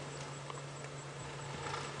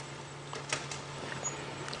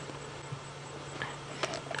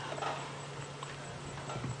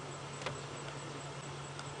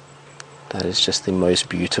 That is just the most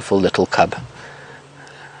beautiful little cub.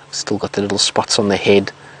 Still got the little spots on the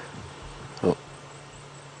head.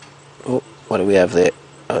 Oh, what do we have there?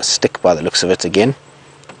 A stick by the looks of it again,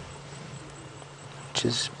 which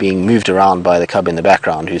is being moved around by the cub in the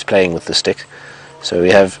background who's playing with the stick. So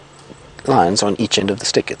we have lions on each end of the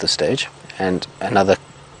stick at this stage, and another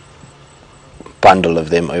bundle of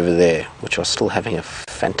them over there, which are still having a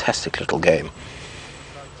fantastic little game.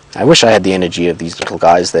 I wish I had the energy of these little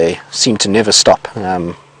guys. They seem to never stop.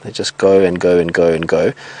 They just go and go and go and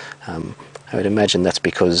go. I would imagine that's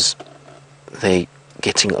because they're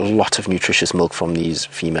getting a lot of nutritious milk from these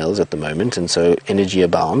females at the moment, and so energy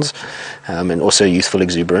abounds, and also youthful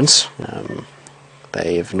exuberance.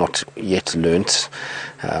 They have not yet learnt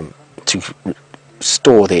to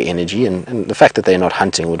store their energy, and the fact that they're not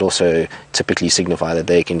hunting would also typically signify that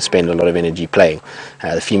they can spend a lot of energy playing.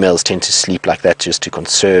 The females tend to sleep like that just to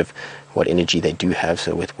conserve what energy they do have,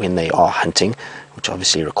 so when they are hunting, which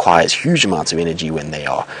obviously requires huge amounts of energy when they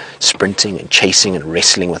are sprinting and chasing and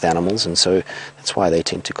wrestling with animals, and so that's why they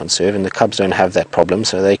tend to conserve, and the cubs don't have that problem,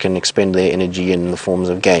 so they can expend their energy in the forms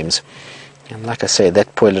of games. And like I say,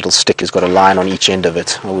 that poor little stick has got a line on each end of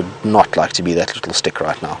it. I would not like to be that little stick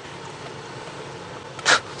right now.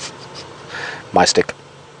 My stick.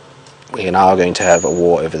 We are now going to have a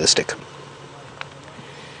war over the stick.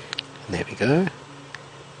 And there we go.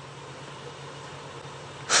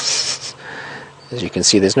 As you can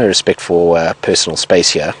see, there's no respect for personal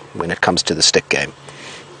space here when it comes to the stick game.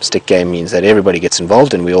 Stick game means that everybody gets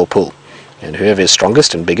involved and we all pull. And whoever is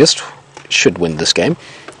strongest and biggest should win this game.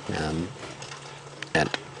 And,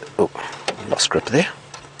 oh, lost grip there.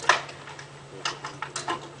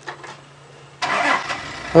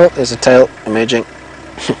 Oh, there's a tail emerging.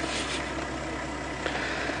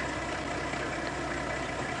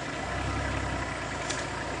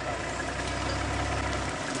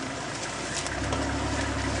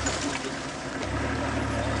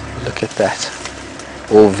 Look at that.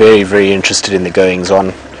 All very interested in the goings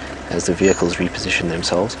on as the vehicles reposition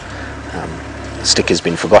themselves. The stick has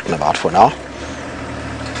been forgotten about for now.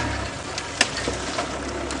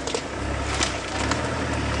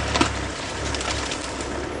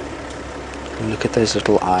 Look at those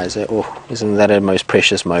little eyes. Oh, isn't that a most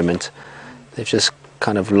precious moment? They've just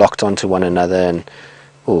kind of locked onto one another, and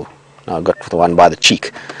oh, now I've got the one by the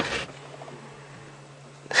cheek.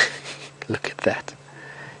 Look at that.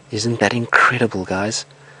 Isn't that incredible, guys?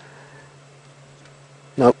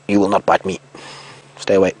 No, you will not bite me.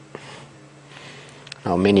 Stay away.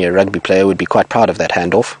 Now, many a rugby player would be quite proud of that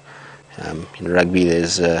handoff. In rugby,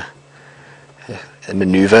 there's a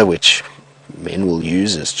maneuver which men will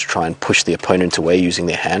use is to try and push the opponent away using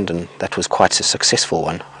their hand, and that was quite a successful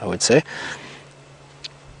one, I would say.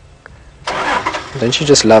 Don't you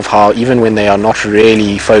just love how even when they are not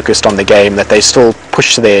really focused on the game, that they still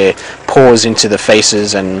push their paws into the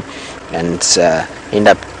faces and end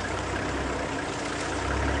up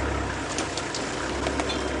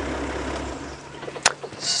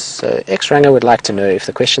So X-Ranger would like to know if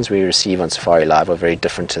the questions we receive on Safari Live are very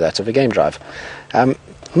different to that of a game drive.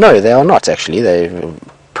 No, they are not actually. They're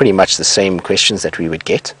pretty much the same questions that we would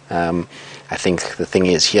get. I think the thing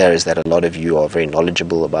is here is that a lot of you are very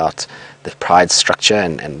knowledgeable about the pride structure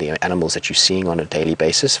and the animals that you're seeing on a daily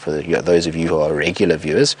basis, for those of you who are regular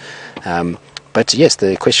viewers. But yes,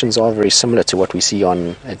 the questions are very similar to what we see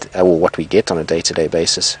on, or what we get on a day-to-day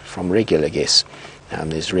basis from regular guests.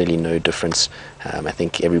 There's really no difference. I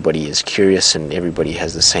think everybody is curious and everybody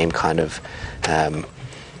has the same kind of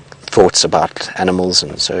thoughts about animals,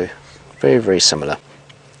 and so very, very similar.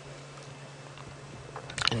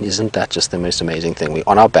 And isn't that just the most amazing thing? We're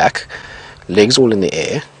on our back, legs all in the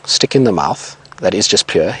air, stick in the mouth. That is just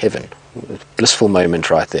pure heaven. Blissful moment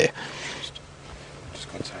right there.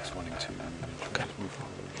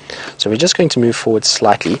 So we're just going to move forward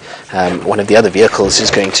slightly. One of the other vehicles is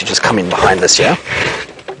going to just come in behind us here.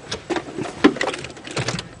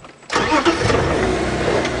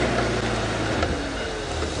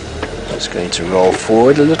 Just going to roll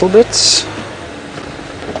forward a little bit.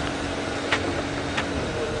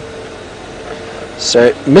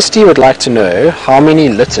 So Misty would like to know how many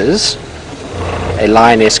litters a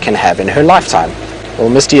lioness can have in her lifetime. Well,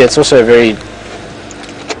 Misty, it's also a very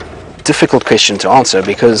difficult question to answer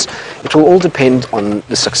because it will all depend on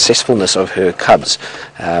the successfulness of her cubs.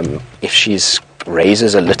 If she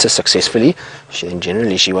raises a litter successfully, then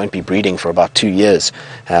generally she won't be breeding for about 2 years.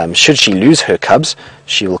 Should she lose her cubs,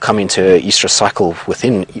 she will come into her estrous cycle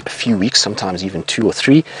within a few weeks, sometimes even 2 or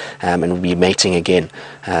 3, and will be mating again.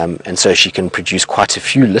 And so she can produce quite a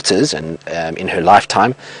few litters and in her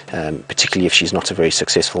lifetime, particularly if she's not a very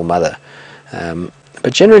successful mother.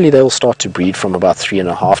 But generally they will start to breed from about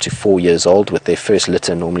 3.5 to 4 years old, with their first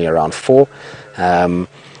litter normally around 4.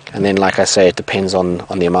 And then, like I say, it depends on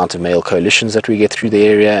the amount of male coalitions that we get through the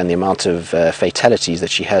area and the amount of fatalities that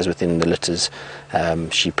she has within the litters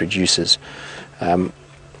she produces. So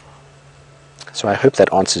I hope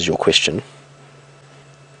that answers your question.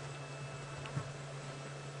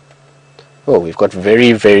 Oh, we've got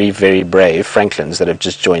very, very, very brave Franklins that have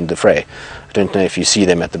just joined the fray. I don't know if you see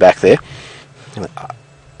them at the back there. I'm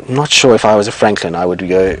not sure if I was a Franklin I would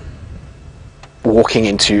go walking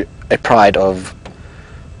into a pride of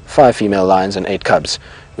 5 female lions and 8 cubs.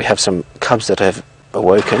 We have some cubs that have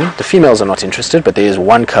awoken. The females are not interested, but there is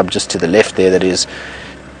one cub just to the left there that is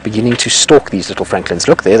beginning to stalk these little Franklins.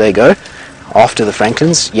 Look, there they go, after the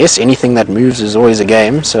Franklins. Yes, anything that moves is always a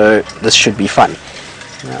game, so this should be fun.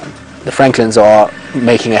 The Franklins are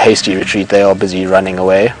making a hasty retreat. They are busy running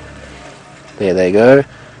away. There they go.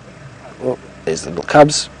 Oh, there's the little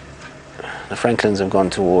cubs. The Franklins have gone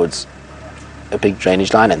towards a big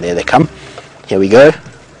drainage line, and there they come. Here we go.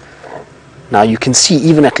 Now you can see,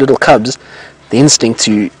 even at little cubs, the instinct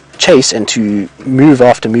to chase and to move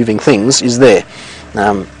after moving things is there.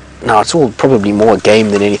 Now it's all probably more game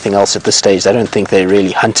than anything else at this stage. I don't think they're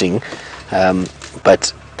really hunting,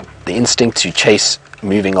 but the instinct to chase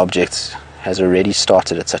moving objects has already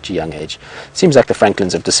started at such a young age. It seems like the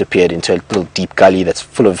Franklins have disappeared into a little deep gully that's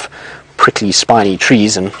full of prickly, spiny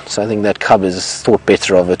trees, and so I think that cub has thought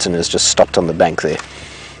better of it and has just stopped on the bank there.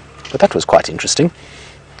 But that was quite interesting.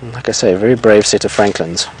 Like I say, a very brave set of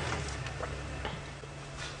Franklins.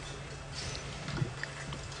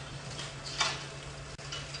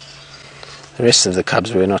 The rest of the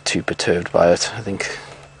cubs were not too perturbed by it. I think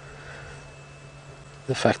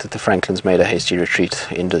the fact that the Franklins made a hasty retreat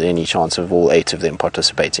ended any chance of all 8 of them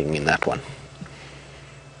participating in that one.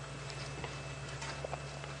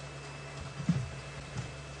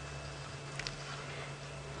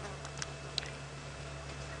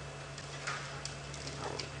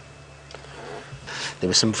 There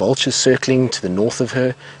were some vultures circling to the north of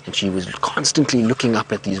her, and she was constantly looking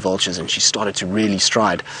up at these vultures, and she started to really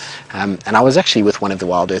stride. And I was actually with one of the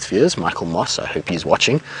Wild Earth viewers, Michael Moss. I hope he's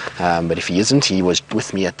watching, but if he isn't, he was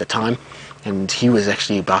with me at the time. and he was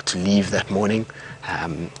actually about to leave that morning.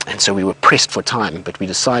 And so we were pressed for time, but we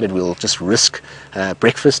decided we'll just risk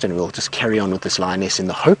breakfast and we'll just carry on with this lioness in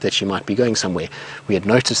the hope that she might be going somewhere. We had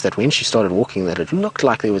noticed that when she started walking that it looked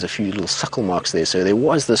like there was a few little suckle marks there, so there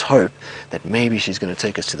was this hope that maybe she's going to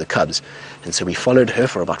take us to the cubs. And so we followed her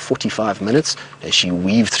for about 45 minutes as she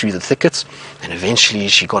weaved through the thickets, and eventually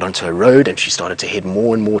she got onto a road and she started to head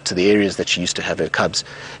more and more to the areas that she used to have her cubs.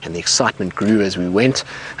 And the excitement grew as we went,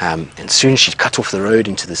 and soon she cut off the road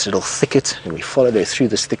into this little thicket, and we followed her through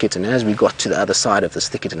this thicket. And as we got to the other side of this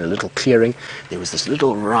thicket in a little clearing, there was this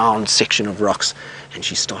little round section of rocks, and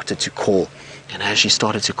she started to call. And as she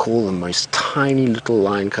started to call, the most tiny little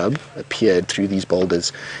lion cub appeared through these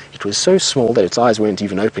boulders. It was so small that its eyes weren't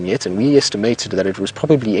even open yet, and we estimated that it was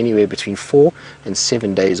probably anywhere between 4 and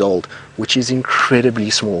 7 days old, which is incredibly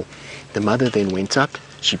small. The mother then went up,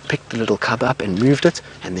 she picked the little cub up and moved it,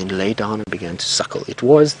 and then lay down and began to suckle. It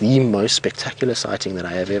was the most spectacular sighting that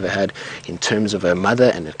I have ever had in terms of a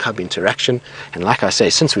mother and a cub interaction. And like I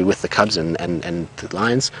say, since we're with the cubs and the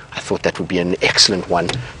lions, I thought that would be an excellent one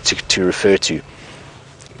to refer to.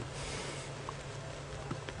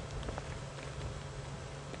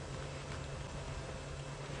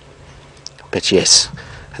 But yes,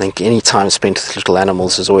 I think any time spent with little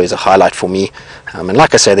animals is always a highlight for me. And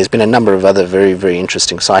like I say, there's been a number of other very, very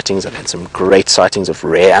interesting sightings. I've had some great sightings of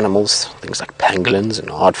rare animals, things like pangolins and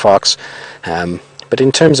aardvarks. But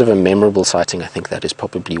in terms of a memorable sighting, I think that is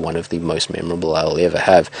probably one of the most memorable I'll ever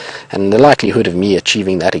have. And the likelihood of me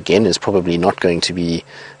achieving that again is probably not going to be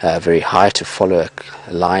very high. To follow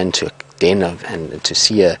a lion to a den and to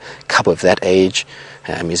see a cub of that age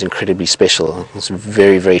is incredibly special. It's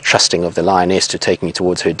very, very trusting of the lioness to take me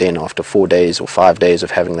towards her den after 4 days or 5 days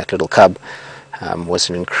of having that little cub. Was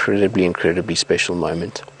an incredibly, incredibly special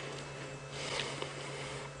moment.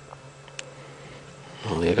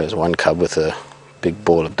 Well, there goes one cub with a big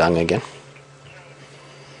ball of dung again.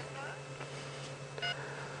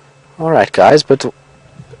 Alright guys, but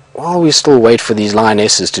while we still wait for these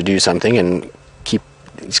lionesses to do something and keep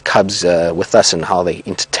these cubs with us and how they're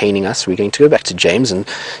entertaining us, we're going to go back to James and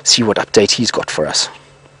see what update he's got for us.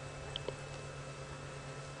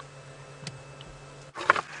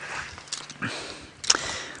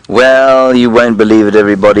 Well, you won't believe it,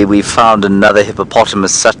 everybody. We found another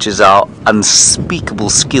hippopotamus. Such is our unspeakable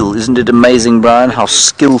skill. Isn't it amazing, Brian, how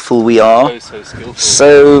skillful we are? So skillful.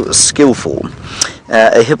 So skillful.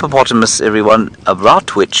 A hippopotamus, everyone,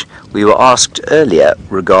 about which we were asked earlier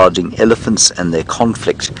regarding elephants and their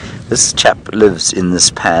conflict. This chap lives in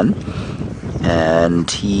this pan,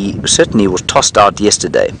 and he certainly was tossed out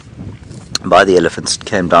yesterday by the elephants.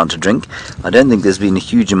 Came down to drink. I don't think there's been a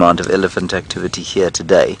huge amount of elephant activity here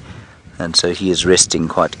today, and so he is resting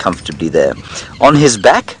quite comfortably there. On his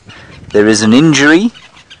back there is an injury,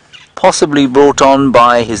 possibly brought on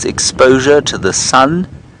by his exposure to the sun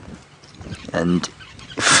and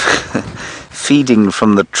feeding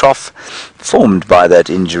from the trough formed by that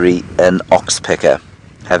injury, an oxpecker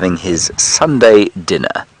having his Sunday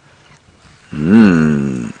dinner.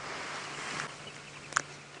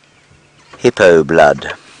 Hippo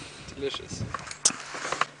blood. Delicious.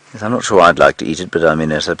 Yes, I'm not sure I'd like to eat it, but I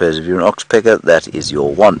mean, I suppose if you're an oxpecker, that is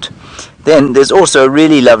your want. Then there's also a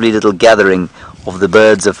really lovely little gathering of the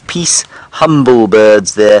birds of peace, humble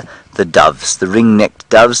birds there, the doves, the ring-necked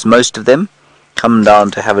doves, most of them, come down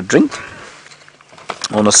to have a drink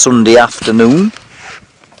on a Sunday afternoon.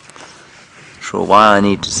 Not sure why I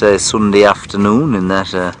need to say Sunday afternoon in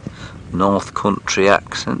that North Country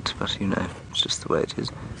accent, but you know, it's just the way it is.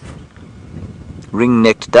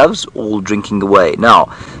 Ring-necked doves all drinking away.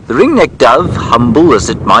 Now, the ring-necked dove, humble as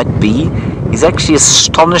it might be, is actually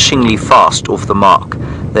astonishingly fast off the mark.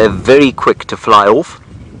 They're very quick to fly off,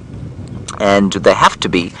 and they have to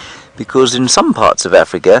be, because in some parts of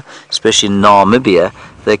Africa, especially in Namibia,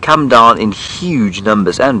 they come down in huge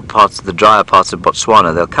numbers, and parts of the drier parts of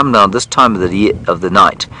Botswana. They'll come down this time of the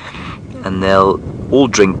night, and they'll all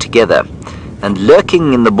drink together. And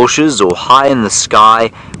lurking in the bushes or high in the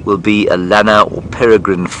sky will be a lanner or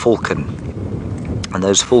peregrine falcon. And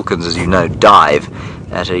those falcons, as you know, dive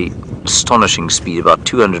at an astonishing speed, about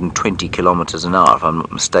 220 kilometers an hour, if I'm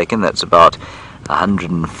not mistaken. That's about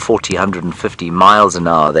 140, 150 miles an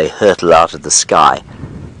hour they hurtle out of the sky.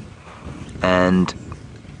 And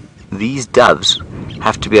these doves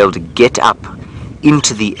have to be able to get up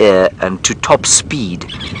into the air and to top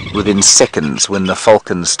speed within seconds when the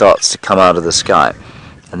falcon starts to come out of the sky.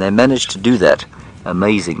 And they manage to do that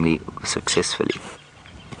amazingly successfully.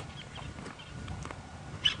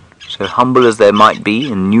 So humble as they might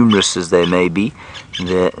be and numerous as they may be,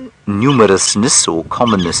 their numerousness or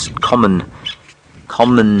common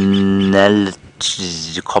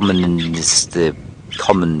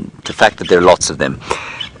the fact that there are lots of them.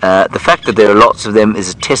 The fact that there are lots of them is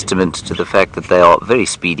a testament to the fact that they are very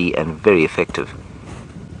speedy and very effective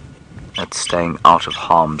at staying out of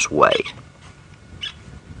harm's way.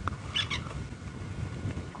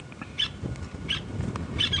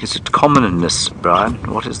 Is it commonness, Brian?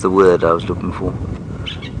 What is the word I was looking for?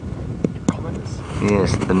 Commonness?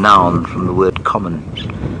 Yes, the noun from the word common.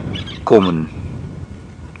 Common.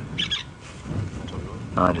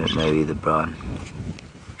 I don't know either, Brian.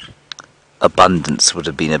 Abundance would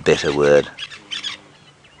have been a better word.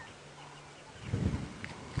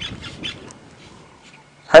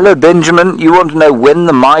 Hello, Benjamin. You want to know when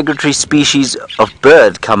the migratory species of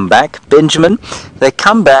bird come back? Benjamin, they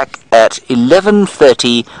come back at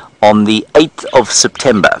 11:30 on the 8th of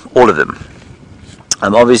September, all of them.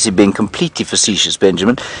 I'm obviously being completely facetious,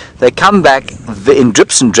 Benjamin. They come back in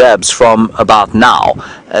drips and drabs from about now.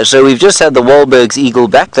 So we've just had the Wahlberg's eagle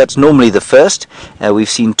back. That's normally the first. We've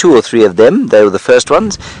seen 2 or 3 of them. They were the first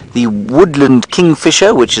ones. The woodland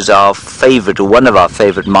kingfisher, which is our favourite, or one of our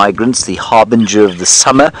favourite migrants, the harbinger of the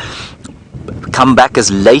summer, come back as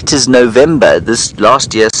late as November. This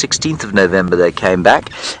last year, 16th of November, they came back.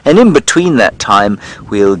 And in between that time,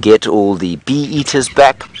 we'll get all the bee-eaters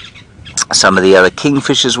back. Some of the other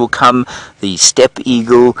kingfishers will come, the steppe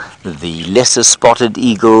eagle, the lesser spotted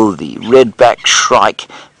eagle, the redback shrike,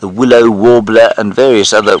 the willow warbler, and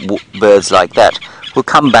various other birds like that will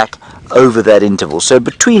come back over that interval. So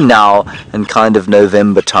between now and kind of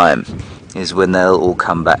November time is when they'll all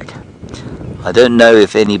come back. I don't know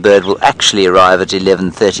if any bird will actually arrive at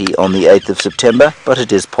 11:30 on the 8th of September, but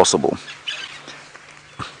it is possible.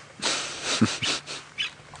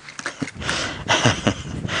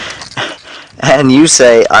 And you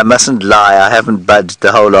say, I mustn't lie, I haven't budged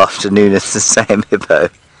the whole afternoon, it's the same, Hippo.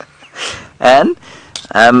 And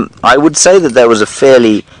I would say that that was a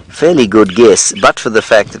fairly good guess, but for the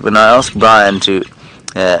fact that when I asked Brian to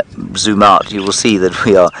zoom out, you will see that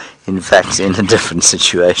we are in fact in a different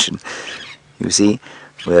situation. You see,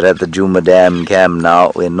 we're at the Djuma Dam camp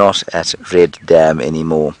now, we're not at Red Dam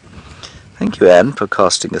anymore. Thank you, Anne, for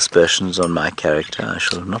casting aspersions on my character. I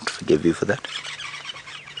shall not forgive you for that.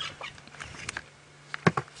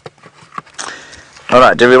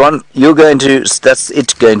 Alright everyone,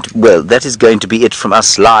 that is going to be it from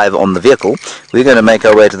us live on the vehicle. We're going to make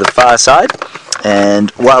our way to the fireside, and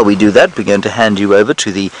while we do that, we're going to hand you over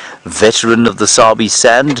to the veteran of the Sabi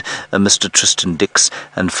Sand, Mr. Tristan Dix,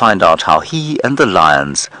 and find out how he and the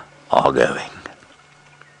lions are going.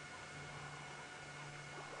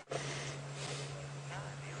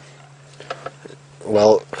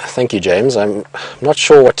 Well, thank you, James. I'm not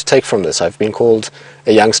sure what to take from this. I've been called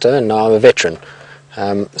a youngster and now I'm a veteran.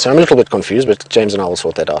 So I'm a little bit confused, but James and I will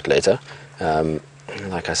sort that out later.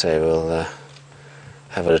 Like I say, we'll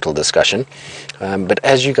have a little discussion. But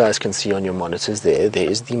as you guys can see on your monitors there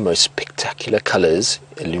is the most spectacular colours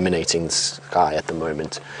illuminating the sky at the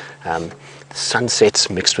moment. The sunsets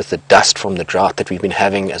mixed with the dust from the drought that we've been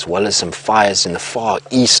having, as well as some fires in the far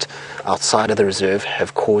east outside of the reserve,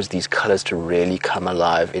 have caused these colours to really come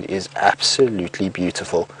alive. It is absolutely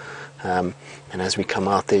beautiful. And as we come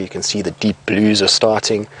out there, you can see the deep blues are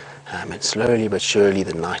starting, and slowly but surely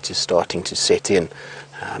the night is starting to set in.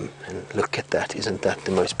 And look at that, isn't that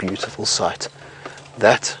the most beautiful sight?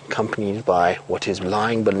 That accompanied by what is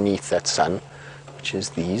lying beneath that sun, which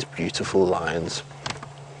is these beautiful lions.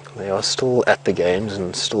 They are still at the games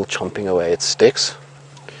and still chomping away at sticks.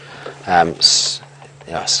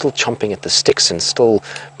 They are still chomping at the sticks and still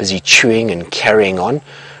busy chewing and carrying on,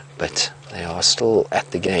 but they are still at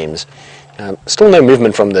the games. Still no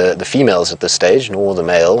movement from the females at this stage, nor the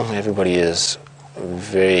male. Everybody is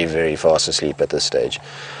very, very fast asleep at this stage.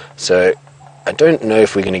 So I don't know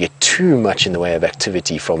if we're going to get too much in the way of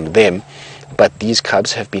activity from them, but these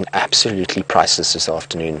cubs have been absolutely priceless this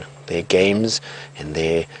afternoon. Their games and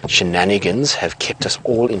their shenanigans have kept us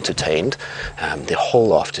all entertained the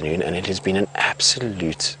whole afternoon, and it has been an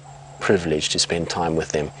absolute privilege to spend time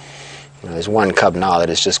with them. There's one cub now that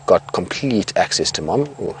has just got complete access to Mom.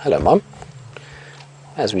 Oh, hello, Mom.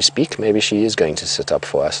 As we speak, maybe she is going to sit up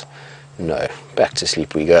for us. No, back to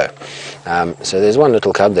sleep we go. So there's one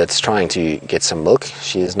little cub that's trying to get some milk.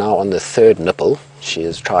 She is now on the 3rd nipple. She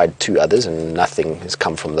has tried 2 others and nothing has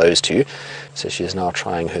come from those 2. So she is now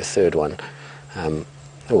trying her 3rd one.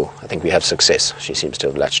 I think we have success. She seems to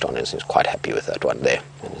have latched on and is quite happy with that one there.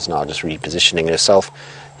 And is now just repositioning herself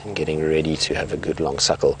and getting ready to have a good long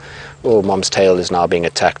suckle. Oh, Mom's tail is now being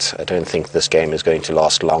attacked. I don't think this game is going to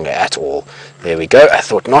last long at all. There we go. I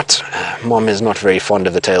thought not. Mom is not very fond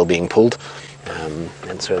of the tail being pulled.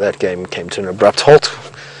 And so that game came to an abrupt halt.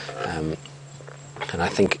 And I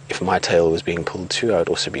think if my tail was being pulled too, I would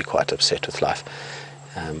also be quite upset with life.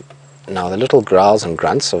 Now the little growls and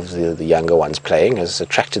grunts of the younger ones playing has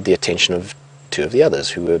attracted the attention of two of the others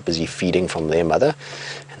who were busy feeding from their mother,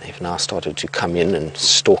 and they've now started to come in and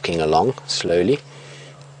stalking along slowly.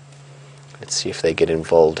 Let's see if they get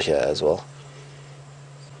involved here as well.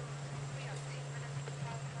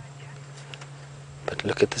 But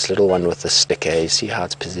look at this little one with the stick, eh? You see how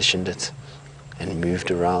it's positioned it and moved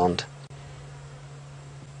around.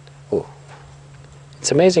 Oh,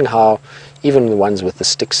 it's amazing how even the ones with the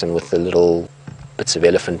sticks and with the little bits of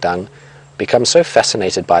elephant dung become so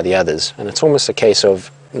fascinated by the others, and it's almost a case of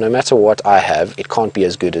no matter what I have, it can't be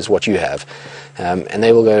as good as what you have, and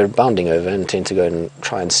they will go bounding over and tend to go and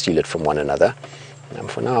try and steal it from one another.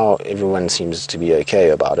 For now, everyone seems to be okay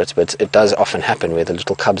about it, but it does often happen where the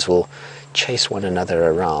little cubs will chase one another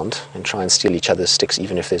around and try and steal each other's sticks,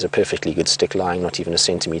 even if there's a perfectly good stick lying not even a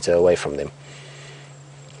centimetre away from them.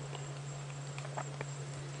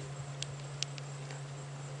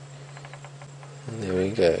 And there we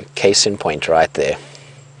go, case in point right there.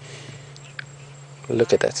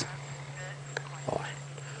 Look at that. Oh.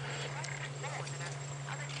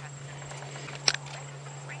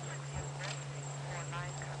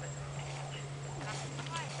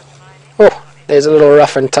 Oh, there's a little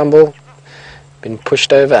rough and tumble, been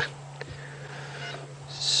pushed over.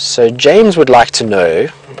 So James would like to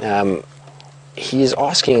know, he is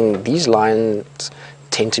asking, these lions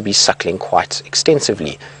tend to be suckling quite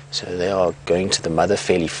extensively, so they are going to the mother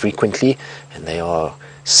fairly frequently and they are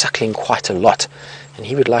suckling quite a lot, and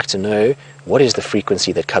he would like to know what is the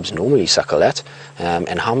frequency that cubs normally suckle at,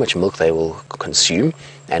 and how much milk they will consume,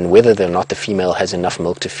 and whether or not the female has enough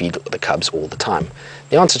milk to feed the cubs all the time.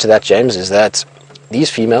 The answer to that, James, is that these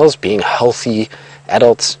females, being healthy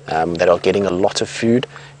adults that are getting a lot of food,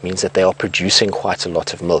 means that they are producing quite a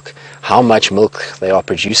lot of milk. How much milk they are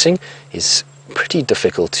producing is pretty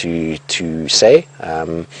difficult to say.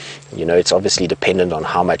 You know, it's obviously dependent on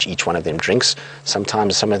how much each one of them drinks.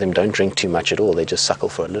 Sometimes some of them don't drink too much at all. They just suckle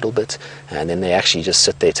for a little bit, and then they actually just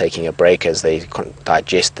sit there taking a break as they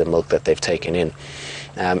digest the milk that they've taken in.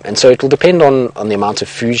 And so it will depend on the amount of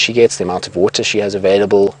food she gets, the amount of water she has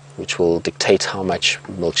available, which will dictate how much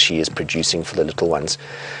milk she is producing for the little ones.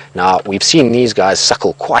 Now, we've seen these guys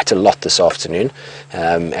suckle quite a lot this afternoon,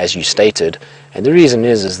 as you stated, and the reason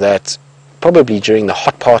is that probably during the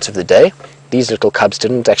hot part of the day, these little cubs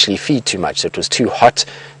didn't actually feed too much. It was too hot.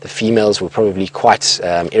 The females were probably quite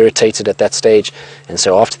irritated at that stage, and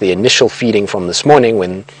so after the initial feeding from this morning,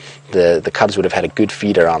 when the cubs would have had a good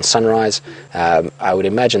feed around sunrise, I would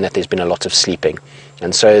imagine that there's been a lot of sleeping.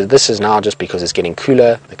 And so this is now, just because it's getting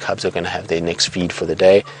cooler, the cubs are going to have their next feed for the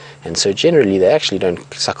day, and so generally they actually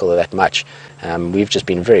don't suckle that much. We've just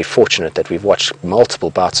been very fortunate that we've watched multiple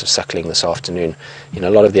bouts of suckling this afternoon. In a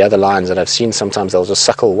lot of the other lions that I've seen, sometimes they'll just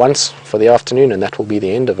suckle once for the afternoon and that will be the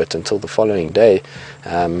end of it until the following day.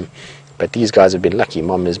 But these guys have been lucky.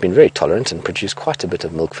 Mom has been very tolerant and produced quite a bit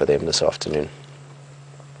of milk for them this afternoon.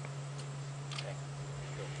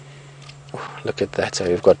 Look at that. So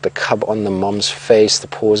we've got the cub on the mom's face, the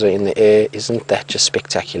paws are in the air. Isn't that just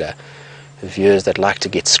spectacular? The viewers that like to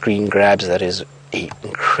get screen grabs, that is an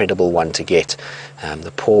incredible one to get.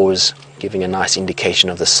 The paws giving a nice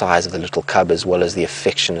indication of the size of the little cub, as well as the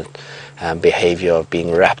affectionate behavior of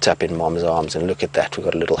being wrapped up in mom's arms. And look at that, we've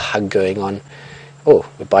got a little hug going on. Oh,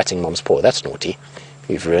 we're biting mom's paw. That's naughty.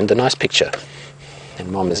 We've ruined the nice picture.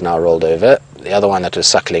 And mom is now rolled over. The other one that was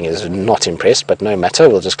suckling is not impressed, but no matter,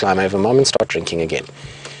 we'll just climb over mom and start drinking again.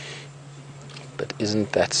 But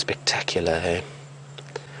isn't that spectacular, eh?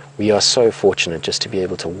 We are so fortunate just to be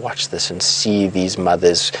able to watch this and see these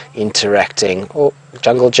mothers interacting. Oh,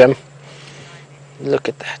 Jungle Jim, look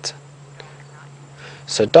at that.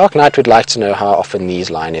 So Dark Knight would like to know how often these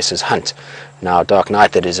lionesses hunt. Now, Dark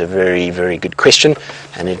Knight, that is a very, very good question,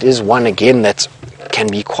 and it is one again that can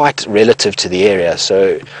be quite relative to the area.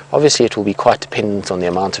 So obviously it will be quite dependent on the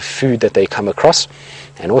amount of food that they come across,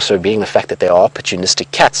 and also being the fact that they are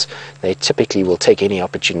opportunistic cats, they typically will take any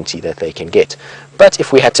opportunity that they can get. But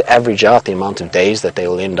if we had to average out the amount of days that they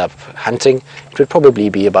will end up hunting, it would probably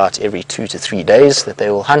be about every 2 to 3 days that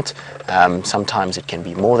they will hunt. Sometimes it can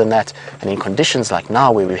be more than that, and in conditions like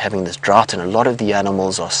now where we're having this drought and a lot of the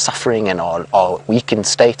animals are suffering and are weak in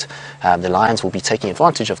state, the lions will be taking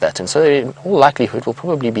advantage of that, and so in all likelihood will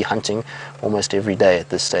probably be hunting almost every day at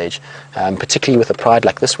this stage, particularly with a pride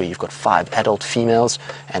like this where you've got 5 adult females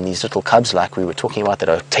and these little cubs like we were talking about that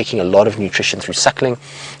are taking a lot of nutrition through suckling.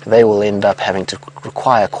 They will end up having to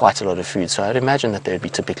require quite a lot of food, so I'd imagine that they'd be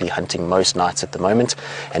typically hunting most nights females at the moment,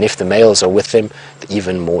 and if the males are with them,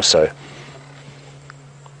 even more so.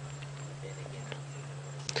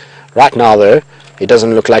 Right now though, it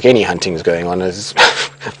doesn't look like any hunting is going on, as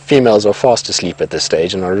females are fast asleep at this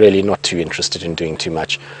stage and are really not too interested in doing too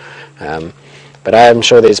much. But I am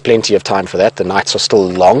sure there's plenty of time for that. The nights are still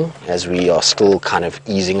long, as we are still kind of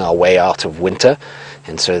easing our way out of winter,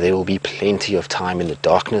 and so there will be plenty of time in the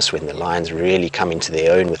darkness when the lions really come into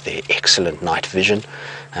their own with their excellent night vision,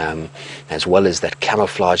 as well as that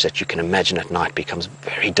camouflage that you can imagine at night becomes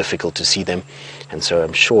very difficult to see them. And so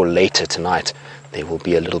I'm sure later tonight there will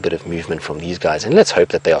be a little bit of movement from these guys, and let's hope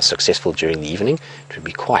that they are successful during the evening. It would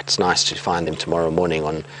be quite nice to find them tomorrow morning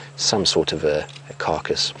on some sort of a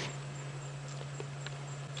carcass.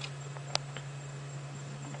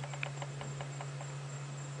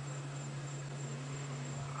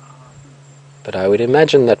 But I would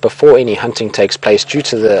imagine that before any hunting takes place, due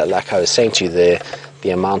to the, like I was saying to you, the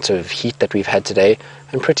amount of heat that we've had today,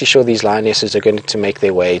 I'm pretty sure these lionesses are going to make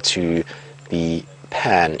their way to the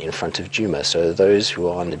pan in front of Djuma. So those who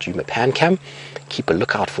are on the Djuma pan cam, keep a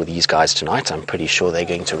lookout for these guys tonight. I'm pretty sure they're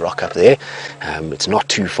going to rock up there. It's not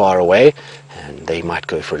too far away, and they might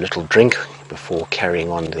go for a little drink before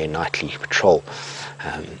carrying on their nightly patrol.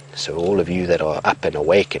 So all of you that are up and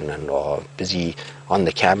awake and are busy on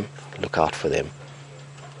the cam, look out for them.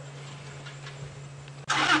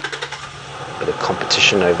 Bit of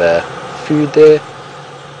competition over food there.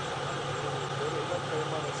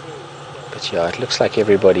 But yeah, it looks like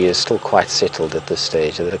everybody is still quite settled at this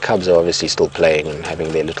stage. The cubs are obviously still playing and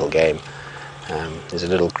having their little game. There's a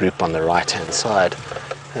little group on the right hand side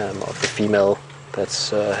of the female that's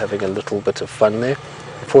having a little bit of fun there.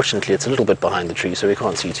 Unfortunately, it's a little bit behind the tree, so we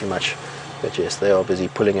can't see too much. But yes, they are busy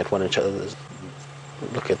pulling at one another.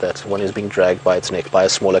 Look at that. One is being dragged by its neck by a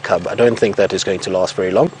smaller cub. I don't think that is going to last very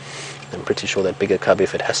long. I'm pretty sure that bigger cub,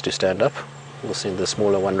 if it has to stand up, will send the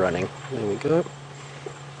smaller one running. There we go.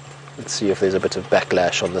 Let's see if there's a bit of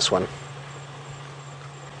backlash on this one.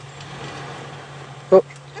 Oh,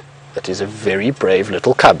 that is a very brave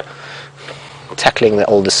little cub tackling the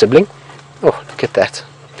older sibling. Oh, look at that.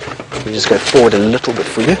 Let me just go forward a little bit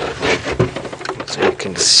for you so you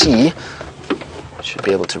can see. Should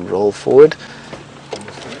be able to roll forward.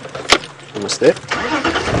 Almost there.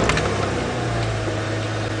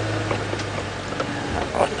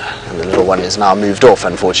 And the little one is now moved off,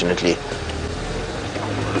 unfortunately.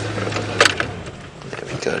 There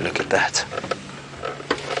we go, look at that.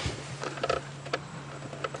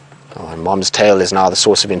 Oh, and Mom's tail is now the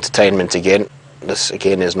source of entertainment again. This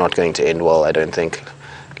again is not going to end well, I don't think.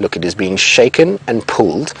 Look, it is being shaken and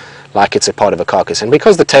pulled like it's a part of a carcass. And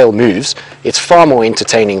because the tail moves, it's far more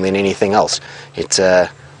entertaining than anything else. It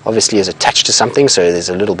obviously is attached to something, so there's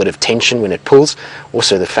a little bit of tension when it pulls.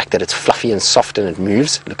 Also the fact that it's fluffy and soft and it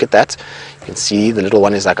moves. Look at that. You can see the little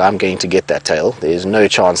one is like, I'm going to get that tail. There's no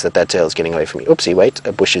chance that that tail is getting away from me. Oopsie, wait,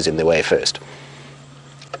 a bush is in the way first.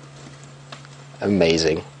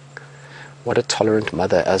 Amazing. What a tolerant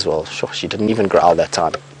mother as well. Sure, she didn't even growl that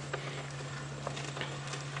time.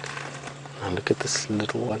 And look at this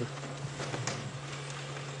little one.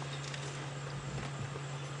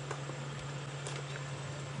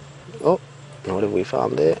 Oh, what have we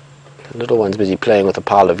found there? The little one's busy playing with a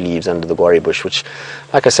pile of leaves under the guarri bush, which,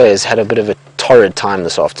 like I say, has had a bit of a torrid time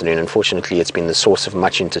this afternoon. Unfortunately, it's been the source of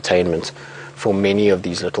much entertainment for many of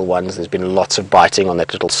these little ones. There's been lots of biting on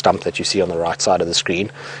that little stump that you see on the right side of the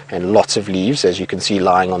screen, and lots of leaves, as you can see,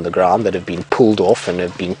 lying on the ground that have been pulled off and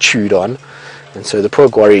have been chewed on. And so the poor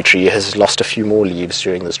guarri tree has lost a few more leaves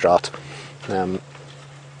during this drought.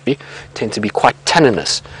 They tend to be quite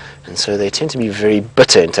tanninous, and so they tend to be very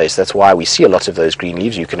bitter in taste. That's why we see a lot of those green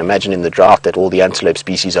leaves. You can imagine in the drought that all the antelope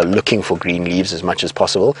species are looking for green leaves as much as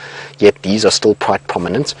possible, yet these are still quite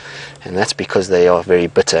prominent, and that's because they are very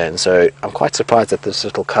bitter. And so I'm quite surprised that this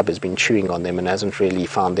little cub has been chewing on them and hasn't really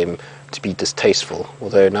found them to be distasteful,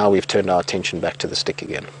 although now we've turned our attention back to the stick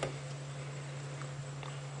again.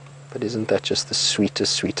 But isn't that just the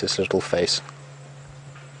sweetest, sweetest little face?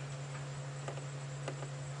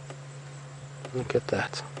 Look at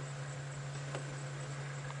that.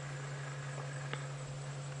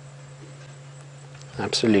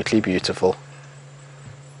 Absolutely beautiful.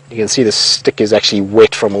 You can see the stick is actually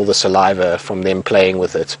wet from all the saliva from them playing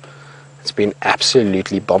with it. It's been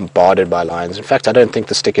absolutely bombarded by lions. In fact, I don't think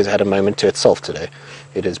the stick has had a moment to itself today.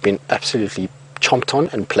 It has been absolutely chomped on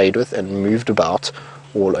and played with and moved about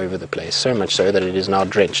all over the place, so much so that it is now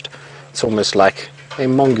drenched. It's almost like a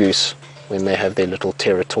mongoose when they have their little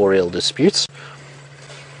territorial disputes.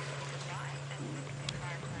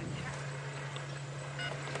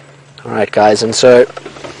 Alright guys, and so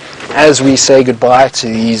as we say goodbye to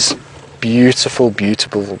these beautiful,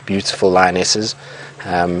 beautiful, beautiful lionesses.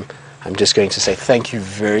 I'm just going to say thank you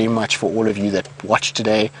very much for all of you that watched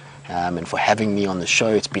today, and for having me on the show.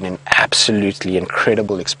 It's been an absolutely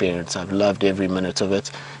incredible experience. I've loved every minute of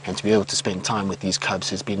it, and to be able to spend time with these cubs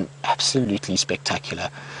has been absolutely spectacular.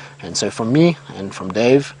 And so from me and from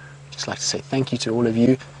Dave, I'd just like to say thank you to all of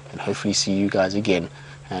you, and hopefully see you guys again.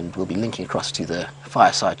 And we'll be linking across to the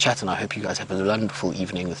fireside chat, and I hope you guys have a wonderful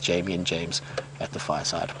evening with Jamie and James at the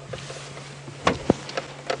fireside.